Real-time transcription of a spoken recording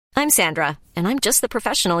I'm Sandra, and I'm just the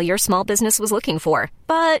professional your small business was looking for.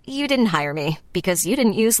 But you didn't hire me because you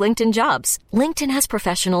didn't use LinkedIn Jobs. LinkedIn has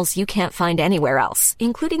professionals you can't find anywhere else,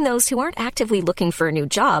 including those who aren't actively looking for a new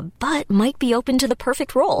job, but might be open to the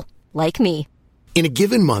perfect role, like me. In a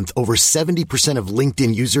given month, over 70% of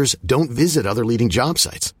LinkedIn users don't visit other leading job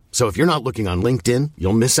sites. So if you're not looking on LinkedIn,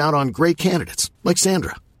 you'll miss out on great candidates like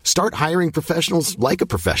Sandra. Start hiring professionals like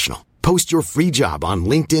a professional. Post your free job on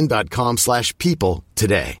linkedin.com/people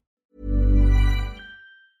today.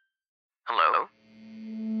 Hello?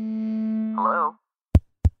 Hello?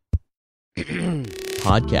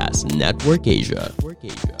 Podcast Network Asia. Stand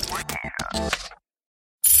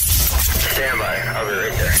by. I'll be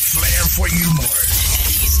right there. Flair for humor.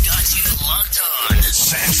 He's got you locked on.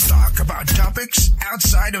 Sans talk about topics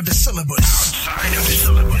outside of the syllabus.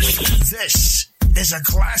 This is a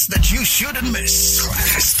class that you shouldn't miss.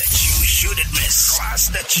 Class that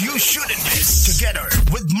you shouldn't miss. Together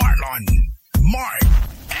with Marlon, Mark,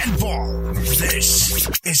 and Paul. This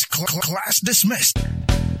is Class Dismissed.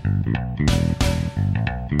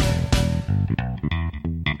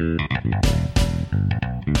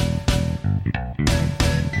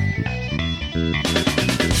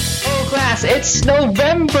 Class, it's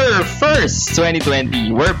November 1st,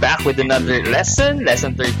 2020. We're back with another lesson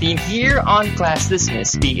 13 here on Class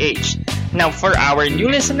Dismissed PH. Now, for our new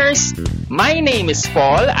listeners, my name is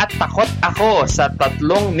Paul at takot ako sa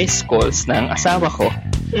 3 missed calls ng asawa ko.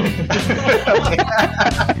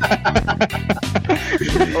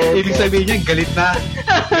 Ibig sabihin niya, galit na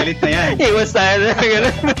yan. Iwas tayo na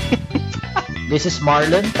gano'n. This is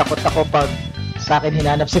Marlon. Takot ako pag sa akin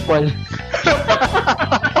hinanap si Paul.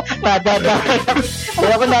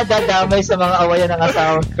 Ako nadadamay sa mga awayan ng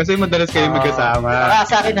asawa. Kasi madalas kayo magkasama.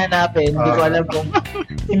 Sa akin hanapin. Hindi ko alam kung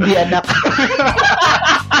hindi anak.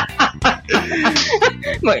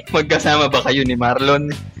 Magkasama ba kayo ni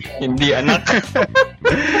Marlon? Hindi anak.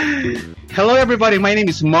 Hello everybody, my name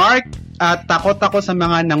is Mark. At takot ako sa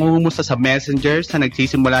mga nangungumusta sa Messenger sa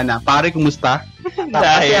nagsisimula na, pare, kumusta?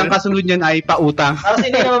 Kasi ang kasunod niyan ay pautang.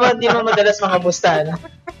 Kasi hindi naman madalas mga musta. No?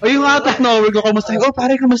 O yung out of nowhere ko, kumusta? Oh,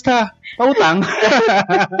 pare, kumusta? Pautang.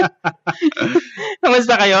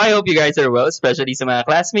 Kamusta kayo? I hope you guys are well, especially sa mga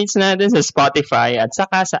classmates natin sa Spotify at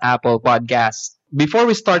saka sa Apple Podcast. Before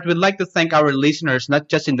we start, we'd like to thank our listeners,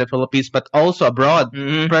 not just in the Philippines, but also abroad.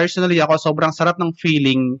 Mm-hmm. Personally, ako, sobrang sarap ng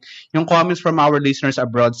feeling yung comments from our listeners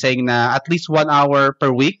abroad saying na at least 1 hour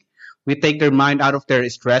per week, we take their mind out of their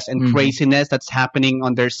stress and craziness that's happening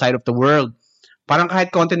on their side of the world. Parang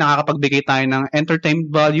kahit konti nakakapagbigay tayo ng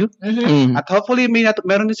entertainment value. Mm-hmm. At hopefully,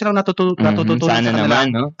 meron din silang natututunan sana sa kanila.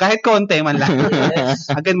 naman, no? Kahit konti man lang.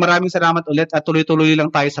 Yes. Again, maraming salamat ulit at tuloy-tuloy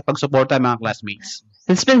lang tayo sa pagsuporta mga classmates.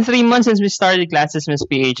 It's been 3 months since we started Class Dismissed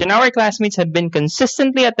PH, and our classmates have been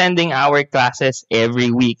consistently attending our classes every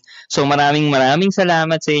week. So maraming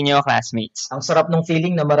salamat sa inyo, classmates. Ang sarap ng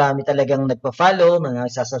feeling na marami talagang nagpa-follow, mga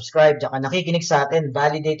subscribe, tsaka nakikinig sa atin.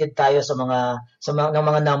 Validated tayo sa mga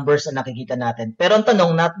numbers na nakikita natin. Pero ang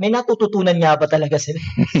tanong, may natututunan nga ba talaga sila?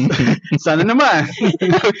 Sana naman.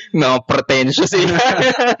 No, pretentious sila.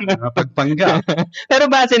 Pagpangga. Pero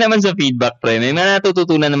base naman sa feedback, pre, may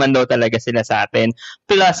natututunan naman daw talaga sila sa atin.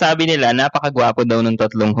 Plus, sabi nila, napakagwapo daw ng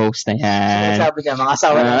 3 host na yan. Sabi niya, mga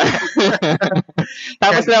asawa na.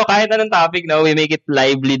 Tapos daw, kahit anong topic, no, we make it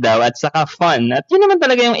lively daw at saka fun. At yun naman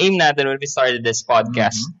talaga yung aim natin when we started this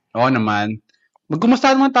podcast. Oo naman.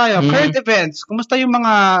 Magkumusta naman tayo. Current events, kumusta yung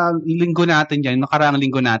mga linggo natin dyan, nakaraang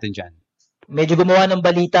linggo natin dyan? Medyo gumawa ng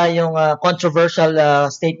balita yung controversial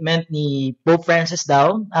statement ni Pope Francis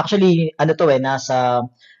daw. Actually,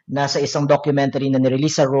 nasa isang documentary na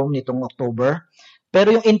nirelease sa Rome nitong October.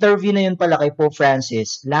 Pero yung interview na yun pala kay Pope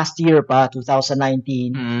Francis, last year pa,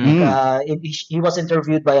 2019, he was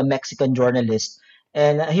interviewed by a Mexican journalist.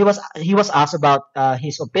 And he was asked about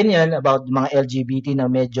his opinion about mga LGBT na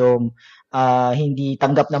medyo hindi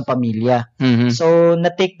tanggap ng pamilya. Mm-hmm. So,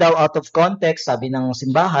 na-take daw out of context, sabi ng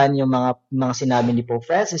simbahan, yung mga sinabi ni Pope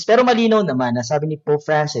Francis. Pero malinaw naman, sabi ni Pope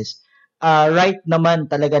Francis, right naman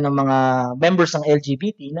talaga ng mga members ng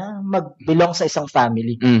LGBT na mag-belong sa isang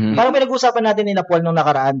family. Mm-hmm. Parang may nag-usapan natin ni Paul nung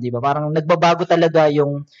nakaraan, di ba? Parang nagbabago talaga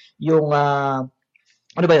yung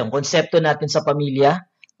konsepto natin sa pamilya.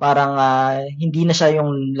 Parang hindi na siya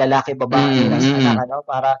yung lalaki, babae,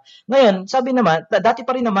 para ngayon, sabi naman, dati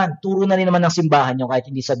pa rin naman, turo na rin naman ng simbahan yung kahit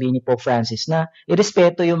hindi sabihin ni Pope Francis na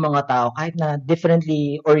irespeto yung mga tao kahit na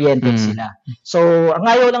differently oriented sila. So, ang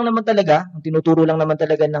ayaw lang naman talaga, ang tinuturo lang naman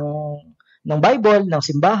talaga ng Bible, ng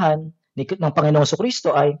simbahan, ng Panginoong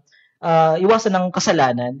Jesucristo ay iwasan ng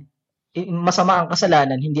kasalanan. Masama ang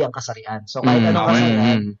kasalanan, hindi ang kasarian. So, kahit anong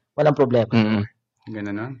kasalanan, walang problema.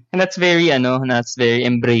 Ganun, no? And that's very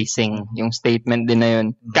embracing yung statement din na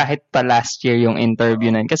yun. Kahit pa last year yung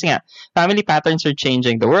interview na yun. Kasi nga, family patterns are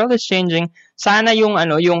changing. The world is changing. Sana yung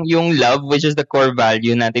love, which is the core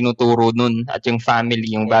value na tinuturo nun, at yung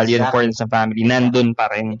family, yung value and importance ng family, nandun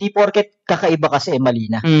pa rin. Hindi porket kakaiba kasi mali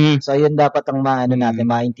na. So yun dapat ang natin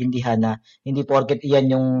maintindihan na hindi porket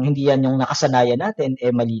hindi yan yung nakasanayan natin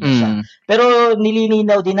mali na siya. Pero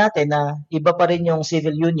nililinaw din natin na iba pa rin yung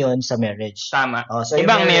civil union sa marriage. Tama. So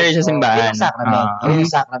ibang marriage sa simbahan. Yung sacrament. Yung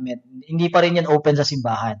sacrament. Hindi pa rin yan open sa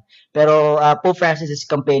simbahan. Pero Pope Francis is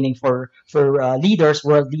campaigning for leaders,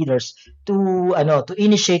 world leaders to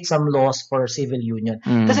initiate some laws for civil union.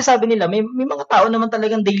 Kasi sabi nila may mga tao naman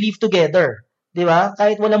talagang they live together. 'Di ba?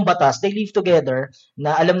 Kahit walang batas, they live together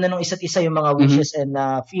na alam na nung isa't isa yung mga wishes and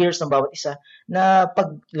fears ng bawat isa na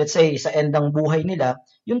pag let's say sa end ng buhay nila,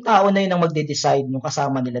 yung tao na yun ang magde-decide yung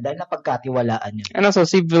kasama nila dahil napagkatiwalaan yun. And also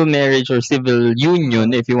civil marriage or civil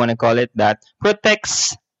union, if you want to call it that,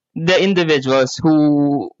 protects the individuals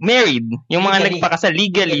who married, yung mga nagpakasal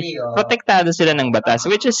legally, protektado sila ng batas,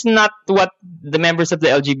 which is not what the members of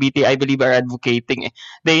the LGBT, I believe, are advocating.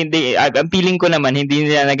 Ang feeling ko naman, hindi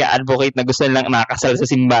nila nag-advocate na gusto nilang makasal sa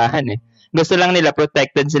simbahan. Gusto lang nila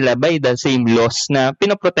protected sila by the same laws na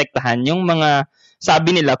pinoprotektahan yung mga,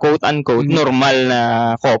 sabi nila, quote-unquote, normal na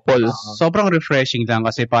couple. Sobrang refreshing lang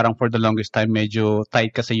kasi parang for the longest time, medyo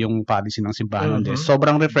tight kasi yung policy ng simbahan.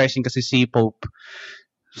 Sobrang refreshing kasi si Pope,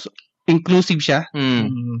 inclusive siya.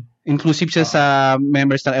 Inclusive siya sa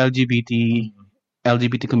members ng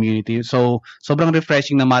LGBT community. So, sobrang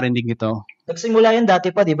refreshing na marinig ito. Nagsimula yan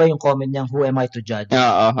dati pa, di ba, yung comment niyang, who am I to judge?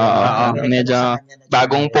 Medyo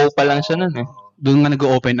bagong Pope pa lang siya nun. Doon nga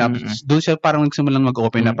nag-open up. Doon siya parang nagsimulang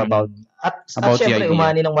mag-open up about syempre,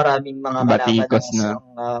 umani ng maraming mga batikos na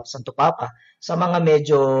Santo Papa sa mga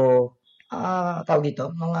medyo tawag dito,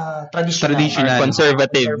 mga traditional.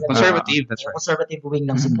 Conservative. That's right. Conservative wing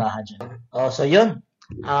ng simbahan. So yun.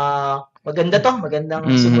 Magandang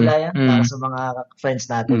simula yan para sa mga friends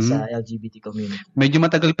natin sa LGBT community. Medyo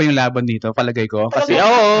matagal pa yung laban dito, palagay ko. Kasi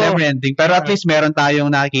never ending. Pero at least meron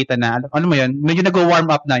tayong nakikita na, ano mo yun, medyo nag-warm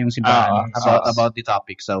up na yung simbahan about the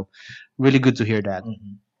topic. So, really good to hear that.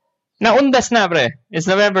 Naundas na, pre. It's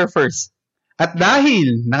November 1st. At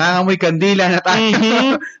dahil nangangamoy kandila na tayo,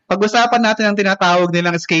 pag-usapan natin ang tinatawag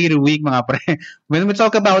nilang scary week, mga pre. When we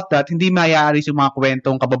talk about that, hindi mayaaris yung mga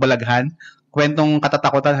kwentong kababalaghan, kwentong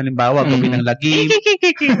katatakutan, halimbawa, gabi ng lagim.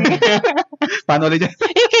 Paano ulit yan?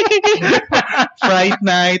 Fright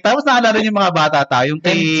night. Tapos naalala yung mga bata tayo, yung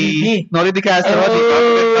kay Noli de Castro.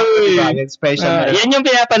 Special. Yan yung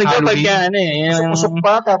pinapanood ko pagka, usok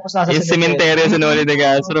pa, tapos nasa yung cementerio sa Noli de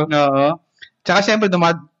Castro. Oo. Tsaka syempre,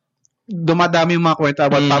 dumadami yung mga kwento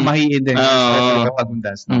about pamahiin din.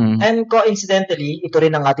 And coincidentally, ito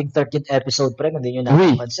rin ang ating 13th episode, pre, hindi nyo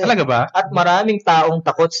nakapansin. Talaga ba? At maraming taong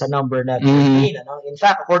takot sa number na 13. In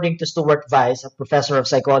fact, according to Stuart Weiss, a professor of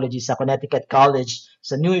psychology sa Connecticut College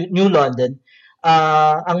sa New London,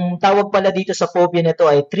 ang tawag pala dito sa phobia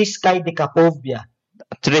nito ay triskaidekaphobia.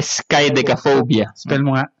 Triskaidekaphobia. Spell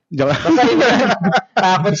mo nga. Basta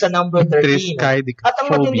takot sa number 13. At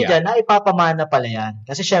ang matindi dyan, ipapamana pala yan.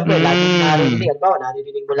 Kasi syempre, laging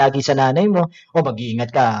narinig mo lagi sa nanay mo,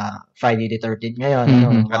 mag-iingat ka, Friday the 13th ngayon.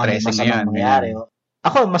 Masamang mangyari.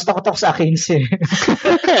 Ako, mas takot ako sa 15.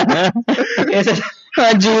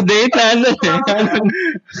 Due date,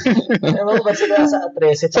 Ewan ko ba sila sa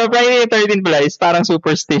 13? So, Friday the 13th pala is parang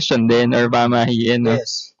superstition din or pamahiin.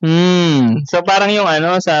 Yes. So, parang yung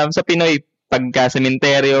sa Pinoy, pagka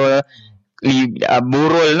sementeryo,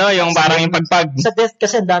 burol, no? Yung parang yung pagpag. Sa death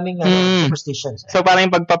kasi ang daming superstitions. So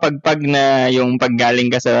parang yung pagpapagpag na yung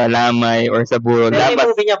paggaling ka sa lamay or sa burol. Pero may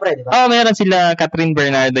movie niya, pre, di ba? Meron sila Catherine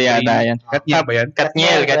Bernardo yata yan. Katniel ba yan?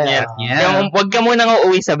 Katniel. Yung wag ka muna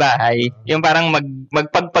uuwi sa bahay. Yung parang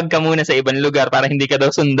magpagpag ka muna sa ibang lugar para hindi ka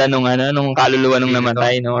daw sundan nung kaluluwa nung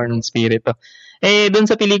namatay, no? Or nung spirito.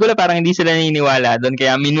 Doon sa pelikula parang hindi sila naniniwala doon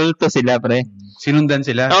kaya minulto sila, pre. Sinundan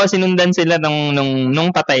sila? Oo, sinundan sila nung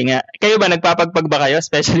patay nga. Kayo ba, nagpapagpag ba kayo?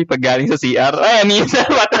 Especially pag galing sa CR? Minsan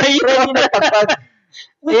patay.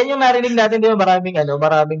 Yan yung narinig natin, di ba?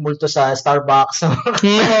 Maraming multo sa Starbucks.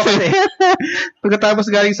 Pagkatapos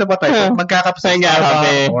galing sa patay, magkakape sa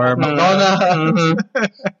Starbucks or McDonald's.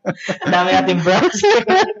 Dami natin bras.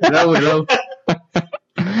 Low.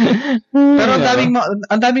 Pero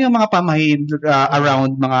ang daming mga pamahiin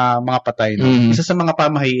around mga patay. No? Isa sa mga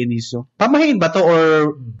pamahiin is pamahiin ba to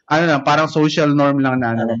or parang social norm lang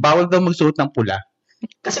na bawal daw magsuot ng pula.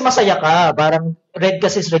 Kasi masaya ka, parang red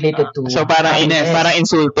kasi is related to So parang happiness. parang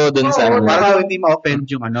insulto dun sa Para hindi ma-offend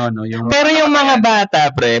yung yung Pero yung mga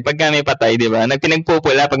bata, pre, pag may patay, di ba?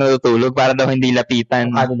 Pinagpupula pag natutulog para daw hindi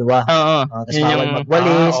lapitan. kaluluwa. Oo. Tapos bawal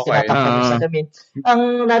magwalis, okay. tinatakpan yung salamin. Ang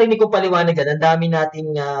narinig ko paliwanag yan, ang dami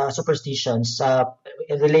nating superstitions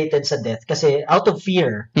related sa death. Kasi out of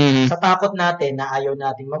fear, sa takot natin na ayaw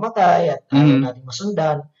nating mamatay at ayaw nating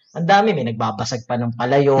masundan, ang dami, may nagbabasag pa ng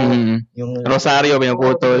palayo, yung Rosaryo,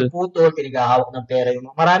 pinuputol. pinagahawak ng pera.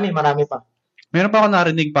 Yung marami pa. Meron pa ako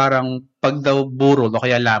narinig parang pag daw burol o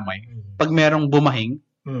kaya lamay, pag merong bumahing,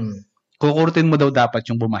 kukurtin mo daw dapat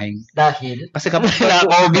yung bumahing. Dahil? Kasi kapag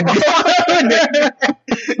Na-COVID ka.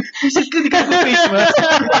 Hindi ka sa Christmas.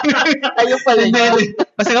 Ayun pala yun.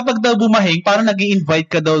 Kasi kapag daw bumahing, parang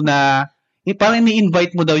nag-i-invite ka daw na, parang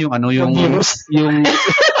ni-invite mo daw yung yung virus. Yung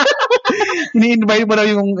ni-invite mo daw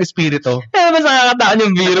yung espiritu. Mas nakakataan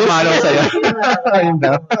yung virus. Malaw sa'yo. Ayun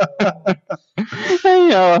daw.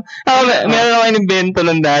 Meron ako inimbento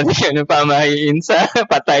nun dati, pamahiin sa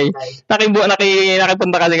patay.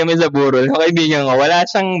 Nakipunta kasi kami sa burol. Yung kaibigan ko, wala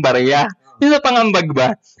siyang barya. Yung sa pangambag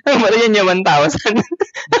ba? Ang barya niya 1,000.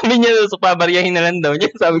 Sabi niya, so pabaryahin na lang daw niya.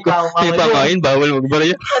 Sabi ko, may pamahiin, bawal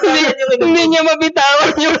magbarya. Hindi niya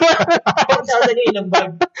mabitawan yung 1,000 yung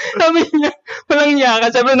ilang sabi niya, walang yaka.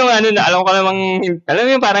 Sabi nung alam ko namang, alam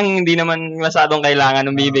mo parang hindi naman masadong kailangan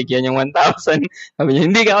ng bibigyan yung 1,000. Sabi niya,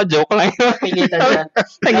 hindi ka, joke lang. Pilitan niya.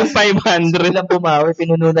 Naging 500. Lang bumawi,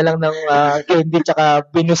 pinuno na lang ng candy tsaka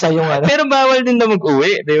binusa yung Pero bawal din na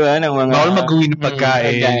mag-uwi, di ba? Bawal mag-uwi ng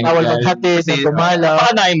pagkain. Bawal maghati, ng tumalaw.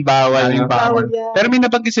 Baka naing bawal. Pero may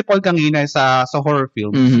nabanggit si Paul kanina sa horror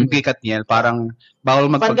film, hindi Katniel, parang bawal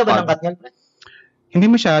Fan ka ba ng Katniel? Hindi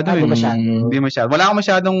masyado. Hindi masyado. Wala akong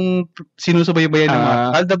masyadong sinusubaybayan ng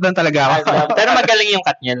Aldab lang talaga ako. Pero magaling yung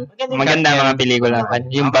Katniel. Maganda mga pelikula.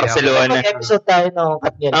 Yung Barcelona. Episode tayo ng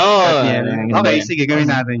Katniel. Katniel. Okay, sige, gawin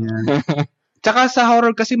natin yan. Tsaka sa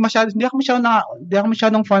horror kasi hindi ako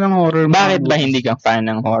masyadong fan ng horror. Bakit ba hindi ka fan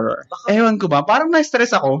ng horror? Ewan ko ba, parang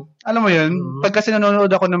na-stress ako. Alam mo yun, pag kasi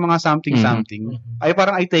nanonood ako ng mga something, ay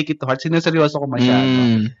parang I take it to heart. Sineseryoso ko masyado.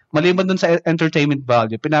 Maliban dun sa entertainment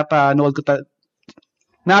value, pinapanood ko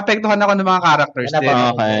naapektuhan ako ng mga characters din.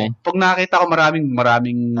 Okay. Pag nakita ko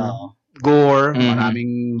maraming gore,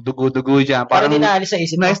 maraming dugo-dugo dyan. Parang dinaalis sa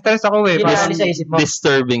isip mo. Na-stress ako eh. Dinaalis sa isip mo.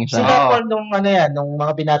 Disturbing siya. Sila Paul nung nung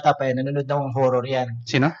mga binata pa yan, nanonood ng horror yan.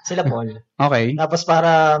 Sino? Sila Paul. Okay. Tapos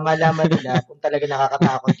para malaman nila kung talaga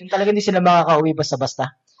nakakatakot. Yung talaga hindi sila makakauwi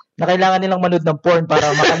basta-basta. Na kailangan nilang manood ng porn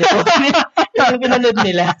para makalimutan yung pinanood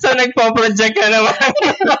nila. So, nagpo-project ka naman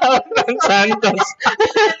ng Santos.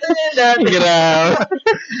 Grabe.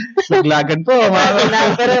 Naglagan po.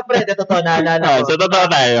 Pero pre, totoo, naalala ko. So, totoo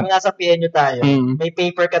tayo. Nasa PNU tayo. May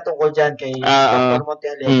paper ka tungkol dyan kay Dr.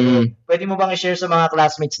 Montealegre. Pwede mo bang i-share sa mga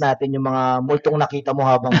classmates natin yung mga multong nakita mo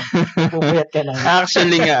habang pupuyat ka na?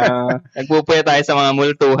 Actually nga, nagpupuyat tayo sa mga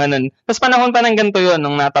multuhan. Tapos panahon pa ng ganito yun,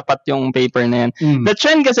 nung natapat yung paper na yan. The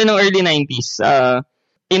trend kasi nung early 90s,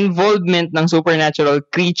 involvement ng supernatural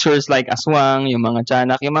creatures like aswang, yung mga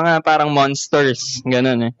tiyanak, yung mga parang monsters,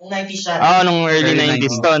 ganun eh. Nung 90s siya? Nung early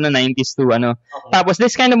 90s to, 90s to, Okay. Tapos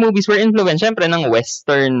this kind of movies were influenced, syempre, ng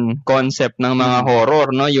western concept ng mga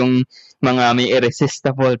horror, no? Yung mga may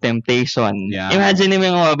irresistible temptation. Yeah. Imagine mo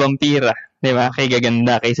yung mga vampira, di ba? Kay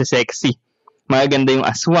gaganda, kay sexy. Maganda yung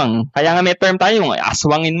aswang. Kaya nga may term tayo, yung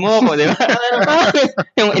aswangin mo ako, di ba?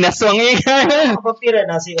 Yung inaswangin ka. Vampira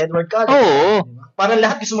na si Edward Cullen. Oo. Parang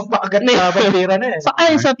lahat gusto magpakagat na vampira na eh. Sa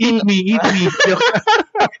Eat me. Eat me.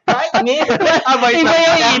 Iba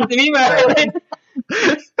yung eat me,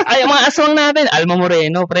 ay, mga aswang natin, Alma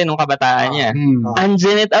Moreno, pre, nung kabataan niya.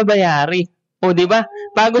 Anjanette Abayari. O, di ba?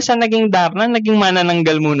 Bago siya naging Darna, naging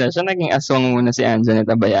manananggal muna siya, naging aswang muna si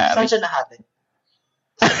Anjanette Abayari. Saan siya nahati?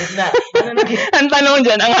 Sa gitna. Ang tanong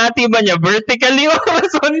dyan, ang hati ba niya, vertically o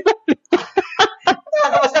horizontally?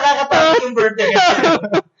 Mas nakakatakot yung vertical.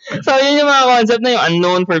 So, yun yung mga concept na yung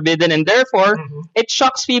unknown, forbidden, and therefore, it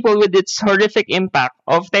shocks people with its horrific impact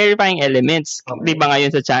of terrifying elements. Di ba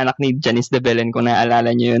ngayon sa tiyanak ni Janice de Belen, kung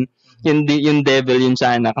naalala niyo yun? Yung devil, yung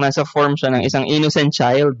tiyanak, nasa form siya ng isang innocent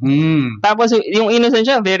child. Tapos, yung innocent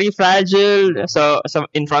siya, very fragile, so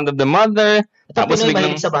in front of the mother. Tapos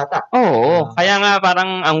biglang sa bata. Oo. Kaya nga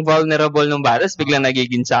parang ang vulnerable ng bata, biglang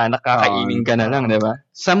nagiging tiyanak, kakainin ka na lang, di ba?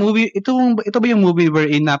 Sa movie, ito ba yung movie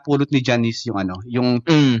wherein napulot ni Janice yung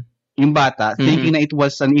bata, thinking na it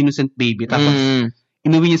was an innocent baby, tapos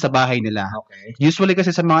inuwi niya sa bahay nila. Okay. Usually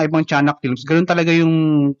kasi sa mga ibang tiyanak films, ganoon talaga yung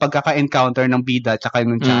pagkaka-encounter ng bida tsaka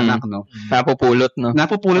yung tiyanak, no? Napupulot, no?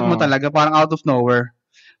 Napupulot mo talaga, parang out of nowhere.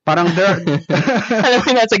 Parang alam mo,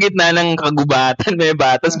 nasa gitna ng kagubatan, may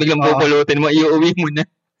batas, biglang pupulutin mo, iuwi mo na.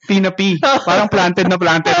 Pinapi. Parang planted na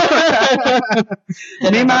planted.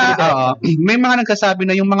 May mga nagsasabi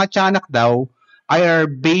na yung mga tiyanak daw are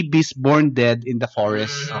babies born dead in the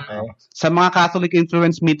forest. Okay. Sa mga Catholic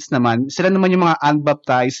influence myths naman, sila naman yung mga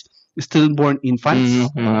unbaptized stillborn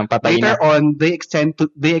infants. Mga patay Later na. on, they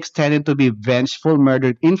extended to be vengeful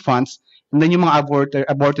murdered infants, and then yung mga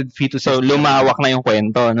aborted fetuses. So, lumawak na yung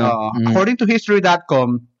kwento, no? According to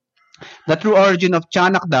history.com, the true origin of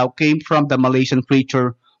Tiyanak daw came from the Malaysian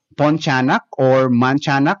creature Pontianak or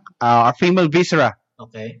Mantianak, a female viscera.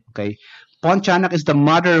 Okay. Pontianak is the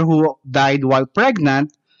mother who died while pregnant.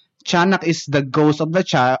 Tiyanak is the ghost of the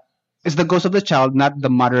child. Not the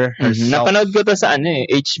mother herself. Napanood ko to sa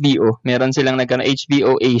HBO. Meron silang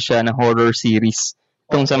HBO Asia na horror series.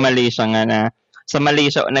 Tung sa Malaysia nga na sa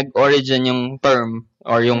Malaysia nag-origin yung term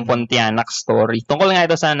or yung Pontianak story. Tungkol nga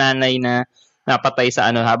ito sa nanay na napatay sa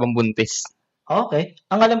habang buntis. Okay.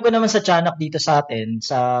 Ang alam ko naman sa tiyanak dito sa atin,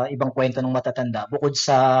 sa ibang kwento ng matatanda, bukod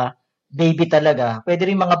sa baby talaga, pwede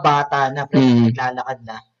rin mga bata na naglalakad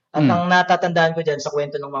na. At ang natatandaan ko dyan sa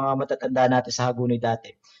kwento ng mga matatanda natin sa Hagonoy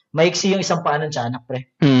dati, maiksi yung isang paa ng tiyanak,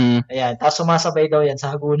 pre. Ayan. Tapos sumasabay daw yan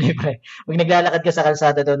sa Hagonoy, pre. Pag naglalakad ka sa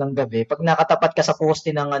kalsada daw ng gabi, pag nakatapat ka sa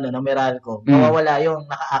poste ng Meralco, mawawala yung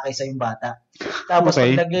nakaakay sa yung bata. Tapos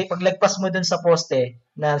pag lagpas mo dun sa poste,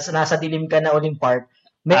 na nasa dilim ka na uling part,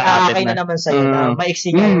 may aakay na naman sa'yo na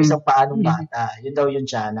maiksi nga yung isang paa ng bata. Yun daw yung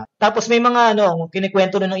tiyanak. Tapos may mga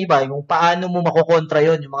kinikwento na ng iba, yung paano mo makukontra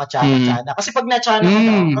yun, yung mga tiyanak. Kasi pag na-tiyanak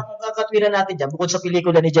mo, ang kakatwiran natin dyan, bukod sa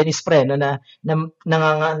pelikula ni Janice Pre, na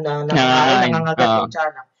nangangagat yung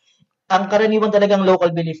tiyanak. Ang karaniwan talagang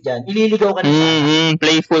local belief dyan, ililigaw ka na tiyanak.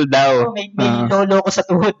 Playful daw. May lolo ko sa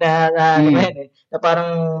tuhod na na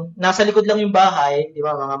parang nasa likod lang yung bahay, di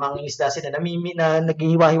ba, mga mangingisda sila, na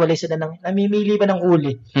naghihiwa-hiwalay sila, namimili pa ng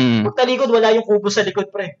huli. Pag talikod, wala yung kubo sa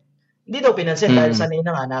likod, pre. Hindi daw pinansin dahil sanay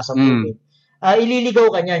na nga, nasa tubig.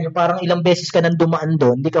 Ililigaw ka niyan, yung parang ilang beses ka nang dumaan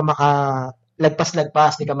doon, hindi ka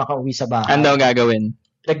makalagpas-lagpas, hindi ka makauwi sa bahay. Ano daw gagawin?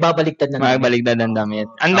 Nagbabaliktad na Magbaliktad ng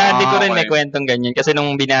damit. Ang daddy ko rin may kwentong ganyan. Kasi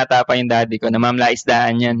nung binata pa yung daddy ko,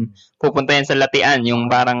 namamlaisdaan yan. Pupunta yan sa Latian,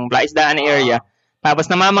 yung parang laisdaan na area. Tapos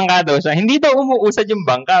namamangka daw siya. Hindi daw umuusad yung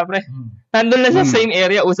bangka, pre. Nandun lang sa same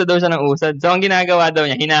area, usad daw siya ng usad. So, ang ginagawa daw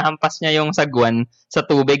niya, hinahampas niya yung sagwan sa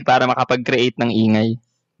tubig para makapag-create ng ingay.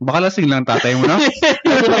 Baka lasing lang tatay mo, no?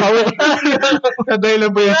 Dahil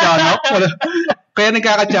lang ba yung tiyanak? Kaya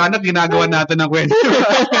nagkakatiyanak, ginagawa natin ng kwento.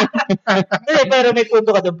 Pero may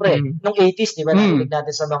punto ka doon, pre. Nung 80s, di ba, narinig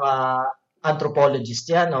natin sa mga anthropologist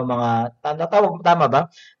yan, o mga, tama ba?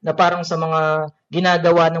 Na parang sa mga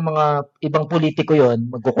ginagawa ng mga ibang politiko yon,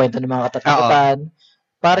 magkukwento ng mga katatakutan,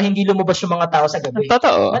 para hindi lumabas yung mga tao sa gabi.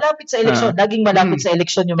 Totoo. Malapit sa eleksyon, laging malapit sa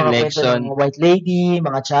eleksyon yung mga kwento ng white lady,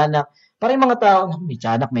 mga tiyanak. Para yung mga tao, may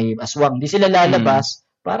tiyanak, may aswang, hindi sila lalabas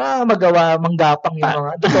para manggapang yung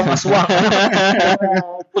mga totoong aswang.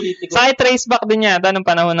 Politiko. Sa trace back din yata nung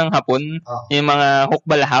panahon ng Hapon, yung mga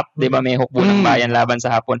hukbalahap, di ba, may hukbo ng bayan laban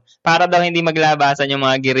sa Hapon. Para daw hindi maglabasan yung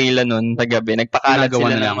mga guerrilla nun sa gabi, nagpakalat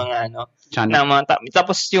sila ng mga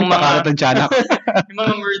tapos yung mga yung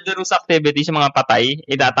mga murderous activities, yung mga patay,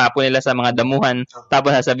 itatapon nila sa mga damuhan,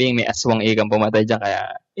 tapos sasabihin may aswang ikang pumatay dyan,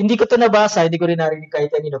 kaya hindi ko to nabasa, hindi ko rin narinig kahit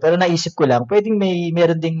kanino, pero naisip ko lang, pwedeng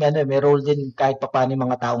meron ding may role din kahit papaano yung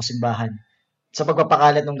mga taong simbahan sa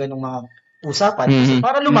pagpapakalat ng ganung mga usapan kasi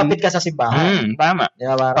para lumapit ka sa simbahan. Tama.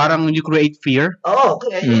 Diba, parang you create fear? Oo,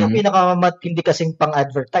 yun yung pinakamatindi kasing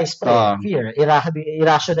pang-advertise, fear.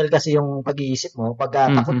 Irrational kasi yung pag-iisip mo, pag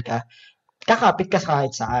takot ka, kakapit ka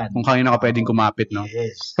kahit saan. Kung kanina ka pwedeng kumapit, no?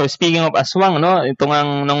 Yes. So, speaking of aswang, no,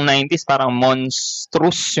 itong nung 90s, parang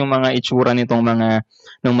monstrous yung mga itsura nitong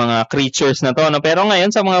mga creatures na to, no? Pero ngayon,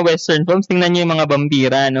 sa mga western films, tingnan nyo yung mga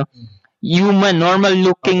vampira, no?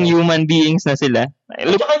 Normal-looking human beings na sila.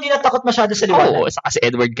 Tsaka hindi natakot masyado sa liwanag. Oo, saka si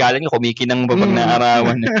Edward Cullen, kumikinang babag na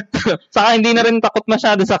arawan. Saka hindi na rin takot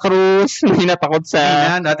masyado sa cruise, hindi na takot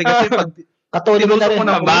sa... Dati kasi pag Katoliko na rin.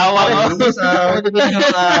 Bawang.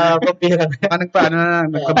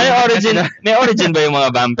 May origin ba yung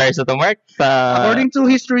mga vampires na to, Mark? According to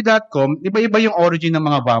history.com, iba-iba yung origin ng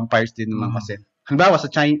mga vampires din naman kasi. Halimbawa,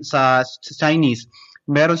 sa Chinese,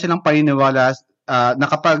 meron silang paniniwala na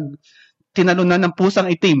kapag tinalunan ng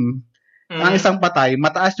pusang itim ang isang patay,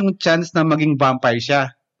 mataas yung chance na maging vampire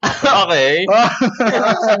siya. Okay.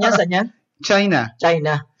 Saan yan? China.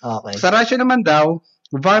 Okay. Sa Russia naman daw,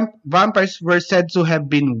 vampires were said to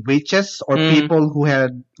have been witches or people who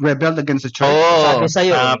had rebelled against the church. Sabi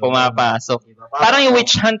sa'yo. Pumapasok. Diba? Parang yung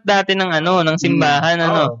witch hunt dati ng simbahan,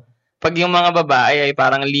 Pag yung mga babae ay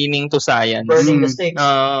parang leaning to science. Burning the stakes.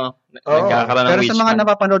 Nagkakaroon ng Pero witch sa mga hunt.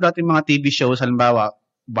 napapanood natin mga TV shows, halimbawa,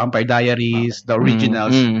 Vampire Diaries, the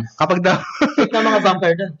originals. Kapag daw, Cute na mga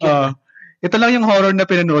vampire doon. ito lang yung horror na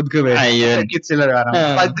pinanood ko eh. Ayun. Cute sila parang.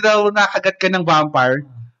 Pag daw nakagat ka ng vampire,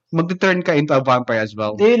 mag-turn ka into a vampire as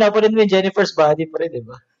well. Hindi, napanood mo yung Jennifer's Body pa rin, di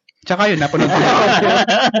ba? Tsaka yun, napanood ko.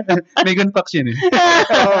 Megan Fox yun eh.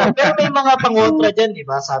 Pero may mga pangontra dyan, di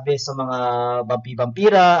ba? Sabi sa mga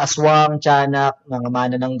vampira, aswang, tiyanak, mga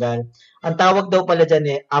manananggal. Ang tawag daw pala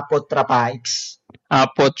dyan apotropaics.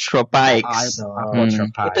 Apotropaics.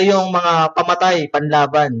 Ito yung mga pamatay,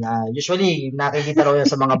 panlaban. Usually, nakikita raw yan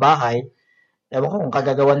sa mga bahay. Ewan ko kung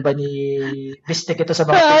kagagawan ba ni Bistek ito sa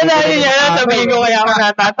mga sabihin ko kaya ako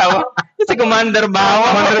natatawa. Si Commander Bawa.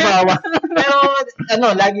 Pero,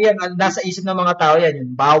 lagi yan, nasa isip ng mga tao yan.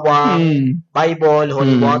 Yung bawang, Bible,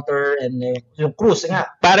 holy water, and yung cruise nga.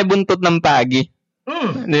 Pare buntot ng pagi.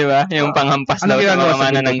 Di ba? Yung panghampas daw sa mga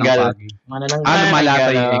manananggal.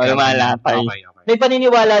 Lumalatay. May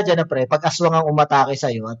paniniwala dyan na pre, pag aswang ang umatake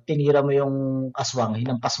sa'yo at tinira mo yung aswang,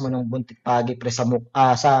 hinampas mo ng buntit pagi pre sa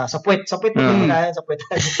puwet. Sa puwet mo kaya, sa puwet.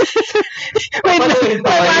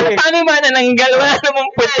 Paano manananggal? Wala namang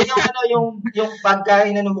puwet. Yung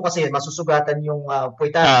pagkain mo kasi, masusugatan yung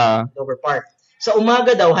puwetan, lower part. Sa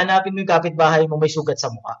umaga daw, hanapin mo yung kapitbahay mo may sugat sa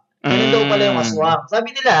mukha. Ganun daw pala yung aswang.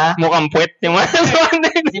 Sabi nila, mukhang puwet yung aswang.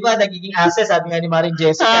 Di ba, nagiging ase, sabi nga ni Maring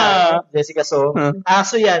Jessica So,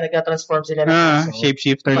 aso yan, nagka-transform sila ng aso.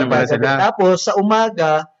 Shapeshifter na pala sila. Tapos, sa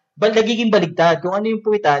umaga, nagiging baligtad. Kung ano yung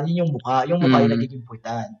puwitan, yun yung mukha. Yung mukha yung nagiging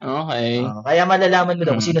puwitan. Okay. Kaya malalaman mo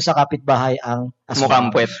daw kung sino sa kapitbahay ang aswang.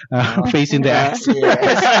 Mukhang puwet. Face in the ass.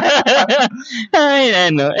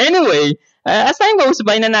 Anyway, as time goes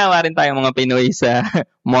by, nanawa rin tayo mga Pinoy sa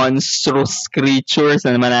monstrous creatures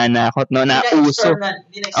na mananakot, no? Nauso.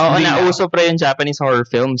 Oo, nauso pre yung Japanese horror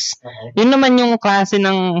films. Yun naman yung klase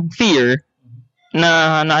ng fear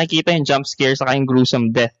na nakikita yung jump scare sa yung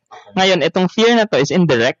gruesome death. Ngayon, itong fear na to is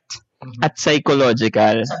indirect at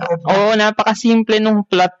psychological. Oo, napakasimple nung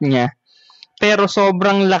plot niya. Pero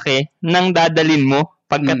sobrang laki ng dadalin mo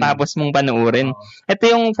pagkatapos mong panoorin. Ito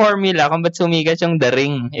yung formula kung ba't sumigat yung The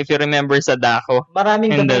Ring, if you remember sa Dako.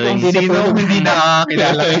 Maraming gabi kung hindi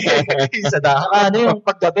nakakilala sa Dako. Yung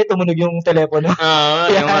paggabi, tumunog yung telepono.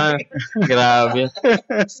 Grabe.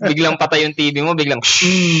 Biglang patay yung TV mo, biglang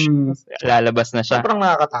lalabas na siya. Sobrang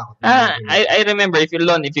nakakatakot. I remember, if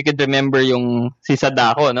you could remember yung si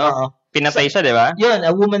Sadako, no? Pinatay siya, di ba? Yun,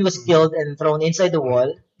 a woman was killed and thrown inside the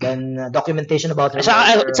wall. Then, documentation about her.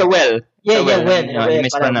 It's a well. Well.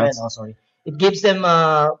 Sorry. It gives them,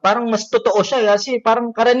 parang mas totoo siya. Kasi parang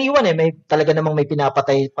karaniwan may talaga namang may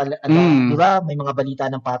pinapatay. Di ba? May mga balita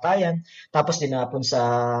ng patayan. Tapos dinapon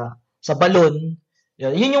sa balon.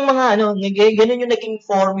 Yun yung mga, ganun yung naging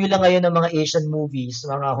formula ngayon ng mga Asian movies,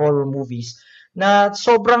 mga horror movies, na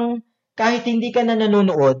sobrang, kahit hindi ka na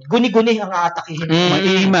nanonood, guni-guni ang aatakihin mo.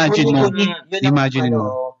 Imagine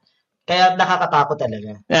mo. Kaya nakakatakot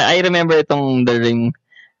talaga. I remember itong The Ring.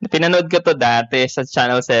 Pinanood ko to dati sa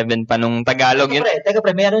Channel 7 pa nung Tagalog. Teka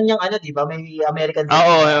pre, meron yung di ba? May American.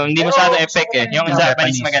 Oo, hindi masyado epic Yung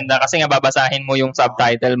Japanese maganda kasi nga babasahin mo yung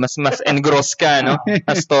subtitle, mas engross ka, no?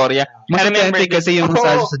 Sa storya. Mas authentic kasi yung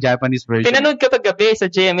sa Japanese version. Pinanood ko to gabi sa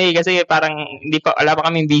GMA kasi parang wala pa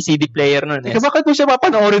kaming VCD player noon. Bakit mo siya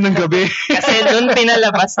papanoorin ng gabi? Kasi doon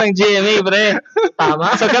pinalabas ng GMA, pre.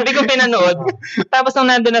 Tama. So gabi ko pinanood. Tapos nung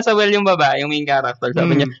nandun na sa well yung babae, yung main character,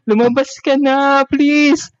 sabi niya, lumabas ka na,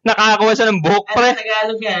 please. Nakakuha siya ng buhok, pre.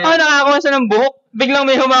 Nakakuha siya ng buhok. Biglang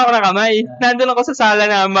may humawak na kamay. Nandun ako sa sala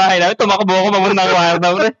ng bahay namin. Tumakbo ako papunta ng kwarto,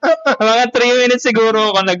 pre. Mga 3 minutes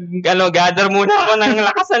siguro ako gather muna ako ng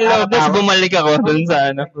lakas ng loob. Tapos bumalik ako dun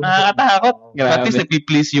sa nakakatakot. Grabe. At least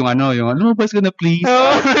nagpi-please yung lumabas ka na please.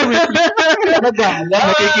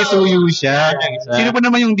 Nagala. Nakikisuyo siya. Sino pa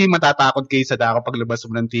naman yung di matatakot kay Sadako paglabas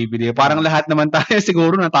mo ng TV? Parang lahat naman tayo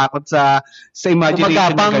siguro natakot sa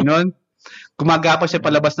imagination na gano'n. Gumagapa siya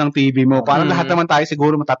palabas ng TV mo. Parang lahat naman tayo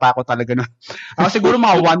siguro matatakot talaga nun. Ako siguro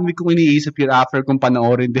mga 1 week kong iniisip yun after kong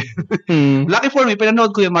panoorin din. Lucky for me,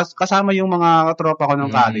 pinanood ko yun, kasama yung mga tropa ko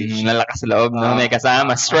ng college. Nalakas loob, no? May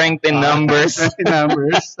kasama. Strength in numbers.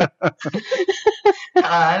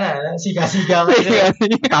 Siga-siga.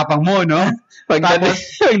 Tapang mo, no?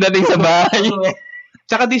 Pagdating sa bahay.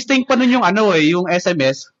 Tsaka distinct pa nun yung yung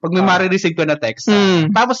SMS, pag may marireceive ka na text.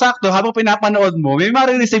 Tapos sakto, habang pinapanood mo, may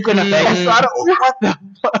marireceive ka na text. Parang, what the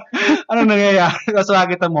fuck? Ano nangyayari? Tapos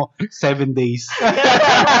makikita mo, 7 days.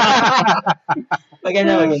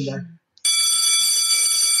 Maganda.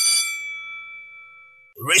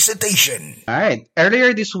 Recitation. Alright.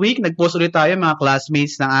 Earlier this week, nag-post ulit tayo mga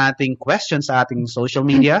classmates ng ating questions sa ating social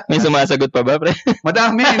media. May sumasagot pa ba, pre?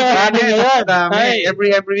 Madami. Madami.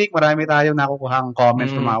 Every week, marami tayong nakukuhang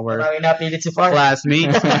comments from our Marami napilit si Far.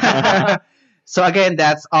 classmates. So again,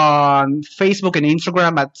 that's on Facebook and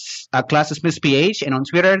Instagram at ClassDismissPH, and on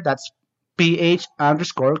Twitter, that's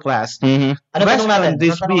PH_class. Mhm. Ano tanong natin? Question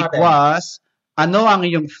this Ano tanong week natin? was, ano ang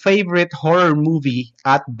iyong favorite horror movie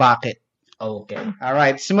at bakit? Okay.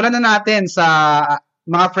 Alright, simulan na natin sa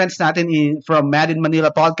mga friends natin from Mad in Manila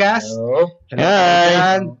Podcast. So,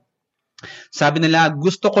 Ayan. Sabi nila,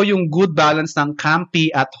 gusto ko yung good balance ng campy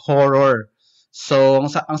at horror. So,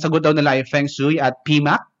 ang sagot daw nila ay Feng Shui at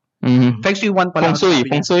PMAC. Mhm. Feng Shui 1 pa lang.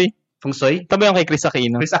 Feng Shui. Feng Shui? Ito ba yung kay Chris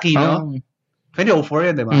Aquino? Chris Aquino. 2004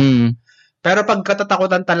 yun, di ba? Pero pag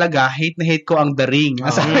katatakutan talaga, hate na hate ko ang The Ring.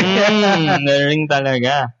 The Ring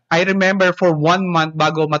talaga. I remember for 1 month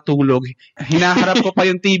bago matulog, hinaharap ko pa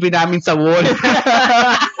yung TV namin sa wall.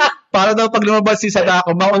 Para daw pag lumabas si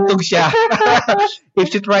Sadako, mauntog siya. If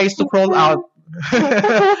she tries to crawl out.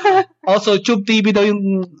 Also, Tube TV daw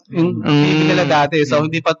yung TV nila dati. So,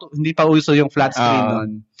 hindi pa uso yung flat screen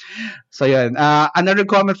nun. So, yun. Another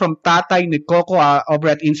comment from Tatay ni Coco over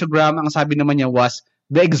at Instagram. Ang sabi naman niya was,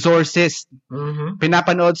 The Exorcist.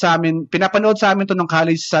 Pinapanood sa amin to nung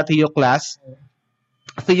college sa Theo class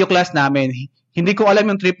namin. Hindi ko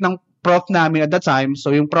alam yung trip ng prof namin at that time.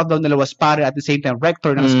 So, yung prof daw nila was pare at the same time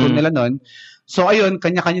rector ng school nila nun. So, ayun,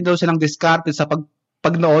 kanya-kanya daw silang diskarte sa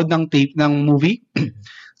pagnood ng tape ng movie.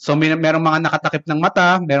 So, merong mga nakatakip ng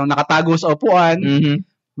mata, merong nakatago sa upuan,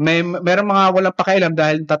 merong mga walang pakialam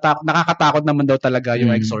dahil nakakatakot naman daw talaga yung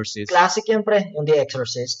Exorcist. Classic yan, pre, yung The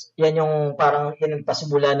Exorcist. Yan yung parang yun ang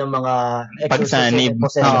pasimula ng mga Pagsanib.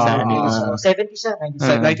 70s yan,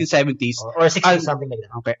 1970s. Or 60s, something like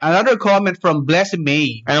that. Okay. Another comment from Blessy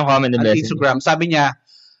May. Anong comment ni At Blessing? Instagram. Sabi niya,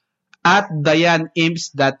 at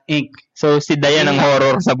DianeImps.inc. So, si Dayan ang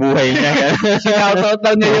horror sa buhay niya. Shoutout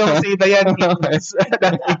lang niya yung si Diane Imps.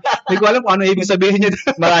 Hindi ko alam kung ano ibig sabihin niya.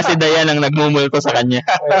 Baka si Dayan ang nagmumulto sa kanya.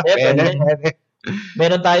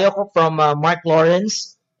 Meron tayo from Mark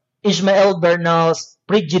Lawrence, Ishmael Bernal's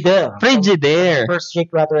Frigidaire. First Shake,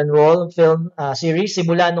 Rattle, and Roll film series.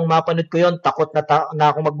 Simula nung mapanood ko yon, takot na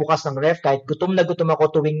ako magbukas ng ref kahit gutom na gutom ako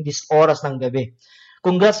tuwing this oras ng gabi.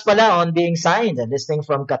 Congrats pala on being signed and listening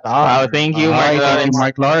from Qatar. Wow, thank you,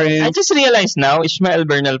 Mark Lawrence. I just realized now, Ishmael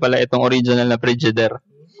Bernal pala itong original na Frigidaire.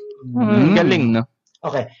 Galing, no?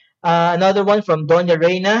 Okay. Another one from Doña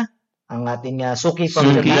Reina, ang ating Suki from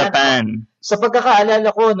Japan. Sa pagkakaalala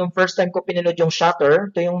ko, nung first time ko pinanood yung Shutter,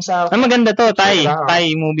 ito yung sa... maganda to, Thai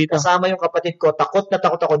movie to. Kasama yung kapatid ko, takot na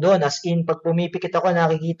takot ako doon. As in, pag pumipikit ako,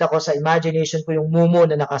 nakikita ko sa imagination ko yung mumo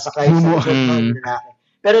na nakasakay sa jet ng lalaki.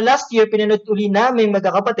 Pero last year, pinanood uli namin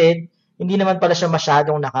magkakapatid, hindi naman pala siya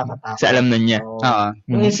masyadong nakakatakot. Sa alam na niya.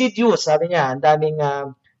 Yung Insidious, sabi niya, ang daming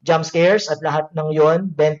jump scares at lahat ng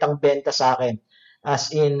yon bentang-benta sa akin.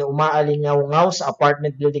 As in, umaalingaw-ngaw sa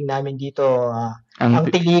apartment building namin dito.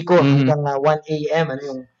 Ang tili ko hanggang 1 a.m.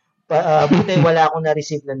 Buti wala akong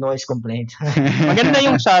na-receive na noise complaint. Maganda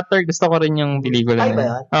yung Shutter. Gusto ko rin yung pelikula. Thai ba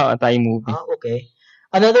yan? Oo, Thai movie. Okay.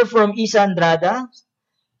 Another from Isa Andrada.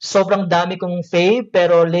 Sobrang dami kong fave,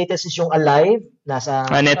 pero latest is yung Alive. Nasa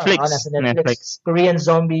Netflix. Nasa Netflix. Korean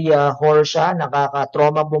zombie horror siya.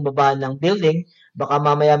 Nakaka-trauma bumaba ng building. Baka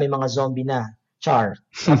mamaya may mga zombie na. Char.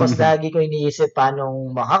 Tapos lagi ko iniisip paano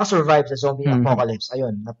makakasurvive sa zombie apocalypse.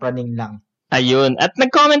 Ayun, napraning lang. Ayun. At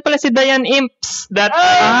nag-comment pala si Diane Imps.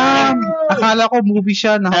 Akala ko movie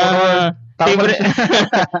siya na horror.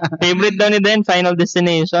 Favorite daw ni Dan, Final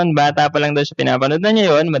Destination. Bata pa lang daw siya pinapanood na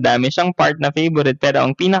niya yun. Madami siyang part na favorite. Pero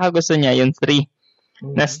ang pinakagusto niya, yung 3.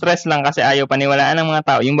 Na-stress lang kasi ayaw paniwalaan ng mga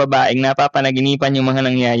tao. Yung babaeng napapanaginipan yung mga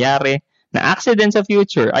nangyayari. Na accident sa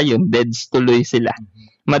future. Ayun, deads tuloy sila.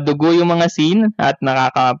 Madugo yung mga scene at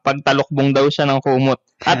nakakapagtalokbong daw siya ng kumot.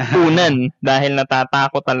 At punan dahil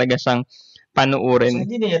natatakot talaga siyang panuurin. So,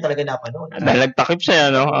 hindi niya talaga napanood. Dahil nagtakip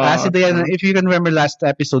siya, no? Si Dayan, if you can remember last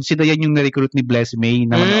episode, si Dayan yung na-recruit ni Bless May.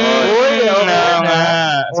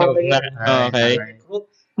 Okay.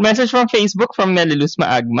 Message from Facebook from Melilus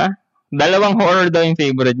Maagma. 2 horror daw yung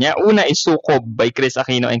favorite niya. Una is Sukob by Chris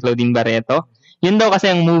Aquino and Claudine Barreto. Yun daw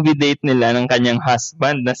kasi ang movie date nila ng kanyang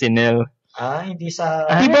husband na si Nel. Hindi sa...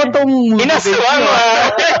 Di ba itong inaswang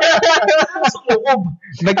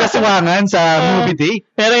nagkaswangan sa movie date?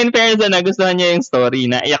 Pero in fairness, nagustuhan niya yung story.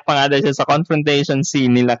 Naiyak pa nga daw siya sa confrontation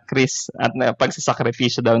scene nila Chris at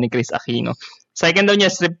pagsasakripisyo daw ni Chris Aquino. Second daw niya,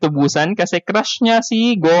 Strip to Busan kasi crush niya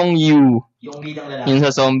si Gong Yoo. Yung bidang lalaki. Yung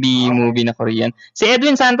sa zombie movie na Korean. Si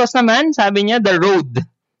Edwin Santos naman, sabi niya, The Road.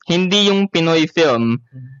 Hindi yung Pinoy film.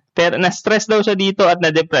 Pero na-stress daw siya dito at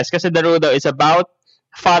na-depress kasi the role daw is about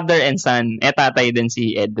father and son. Tatay din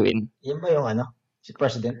si Edwin. Yan ba yung si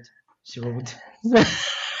President? Si Road?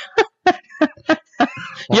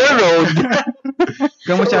 Your road.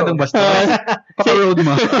 Kung masyadong basta. Paka-road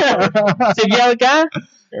mo. Si Bielka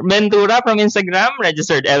Ventura from Instagram,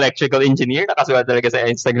 registered electrical engineer. Nakasulat talaga sa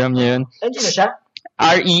Instagram niya yun. Engineer siya?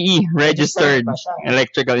 REE, registered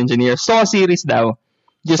electrical engineer. Saw series daw.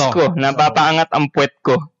 Diyos ko, napapaangat ang puwet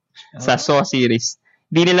ko sa Saw series.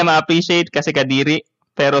 Di nila ma-appreciate kasi kadiri,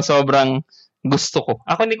 pero sobrang gusto ko.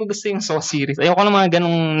 Ako hindi ko gusto yung Saw series. Ayoko ng mga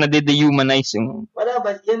ganong nade-dehumanize yung... Wala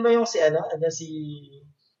ba? Yan ba yung si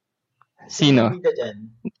Sino?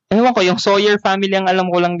 Ewan ko, yung Sawyer family ang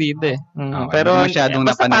alam ko lang dito eh. Pero masyadong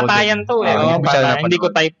basta napanood patayan to eh. Hindi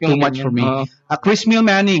ko type yung too much for me. Chris Mill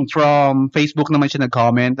Manning from Facebook naman siya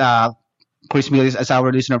nag-comment. Chris Mill is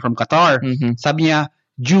our listener from Qatar. Sabi niya,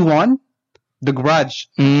 Ju-won, The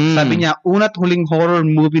Grudge. Sabi niya, una't huling horror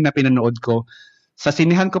movie na pinanood ko. Sa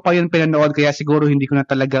sinihan ko pa yun pinanood, kaya siguro hindi ko na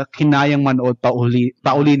talaga kinayang manood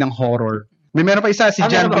pauli ng horror. Meron pa isa, si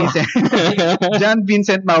John Vincent. John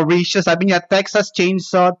Vincent Mauricio, sabi niya, Texas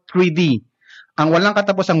Chainsaw 3D. Ang walang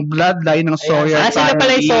katapusang bloodline ng Sawyer. Sila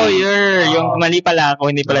pala yung Sawyer. Yung mali pala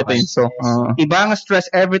ako, hindi pala ito yung Saw. Iba ang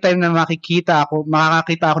stress every time na makakakita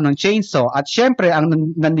ako ng chainsaw. At syempre, ang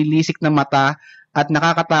nanilisik na mata at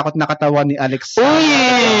nakakatakot na katawan ni Alexandra.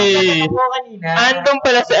 Uy! Andong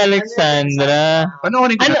pala si Alexandra.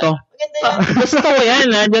 Panoorin ko na to. Gusto ko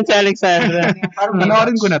yan, dyan si Alexandra.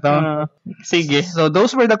 Panoorin ko na to. Sige. So,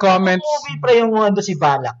 those were the comments. Movie pa yung si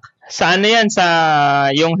Balak. Sa ano yan?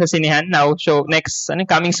 Yung sa sinihan now? Show next,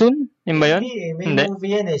 coming soon? Yun ba yun? May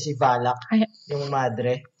movie yan si Balak. Yung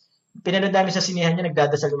madre. Pinanood namin sa sinihan niya,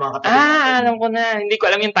 nagdadasal yung mga katabi. Alam ko na. Hindi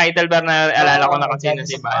ko alam yung title bar na alala ko na kung sino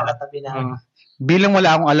si Balak. Bilang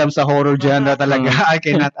wala akong alam sa horror genre talaga, I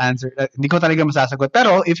cannot answer. Hindi ko talaga masasagot.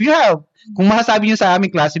 Pero if you have, kung masasabi niyo sa aming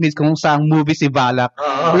classmates kung saang movie si Balak,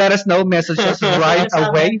 let us know, message us right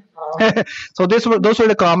away. So those were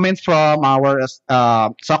the comments from our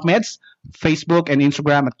SOCMEDs, Facebook and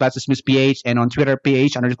Instagram at Class Dismiss PH, and on Twitter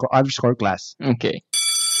PH_class. Okay.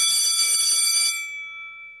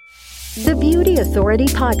 The Beauty Authority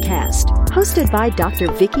Podcast, hosted by Dr.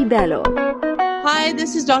 Vicky Bello. Hi,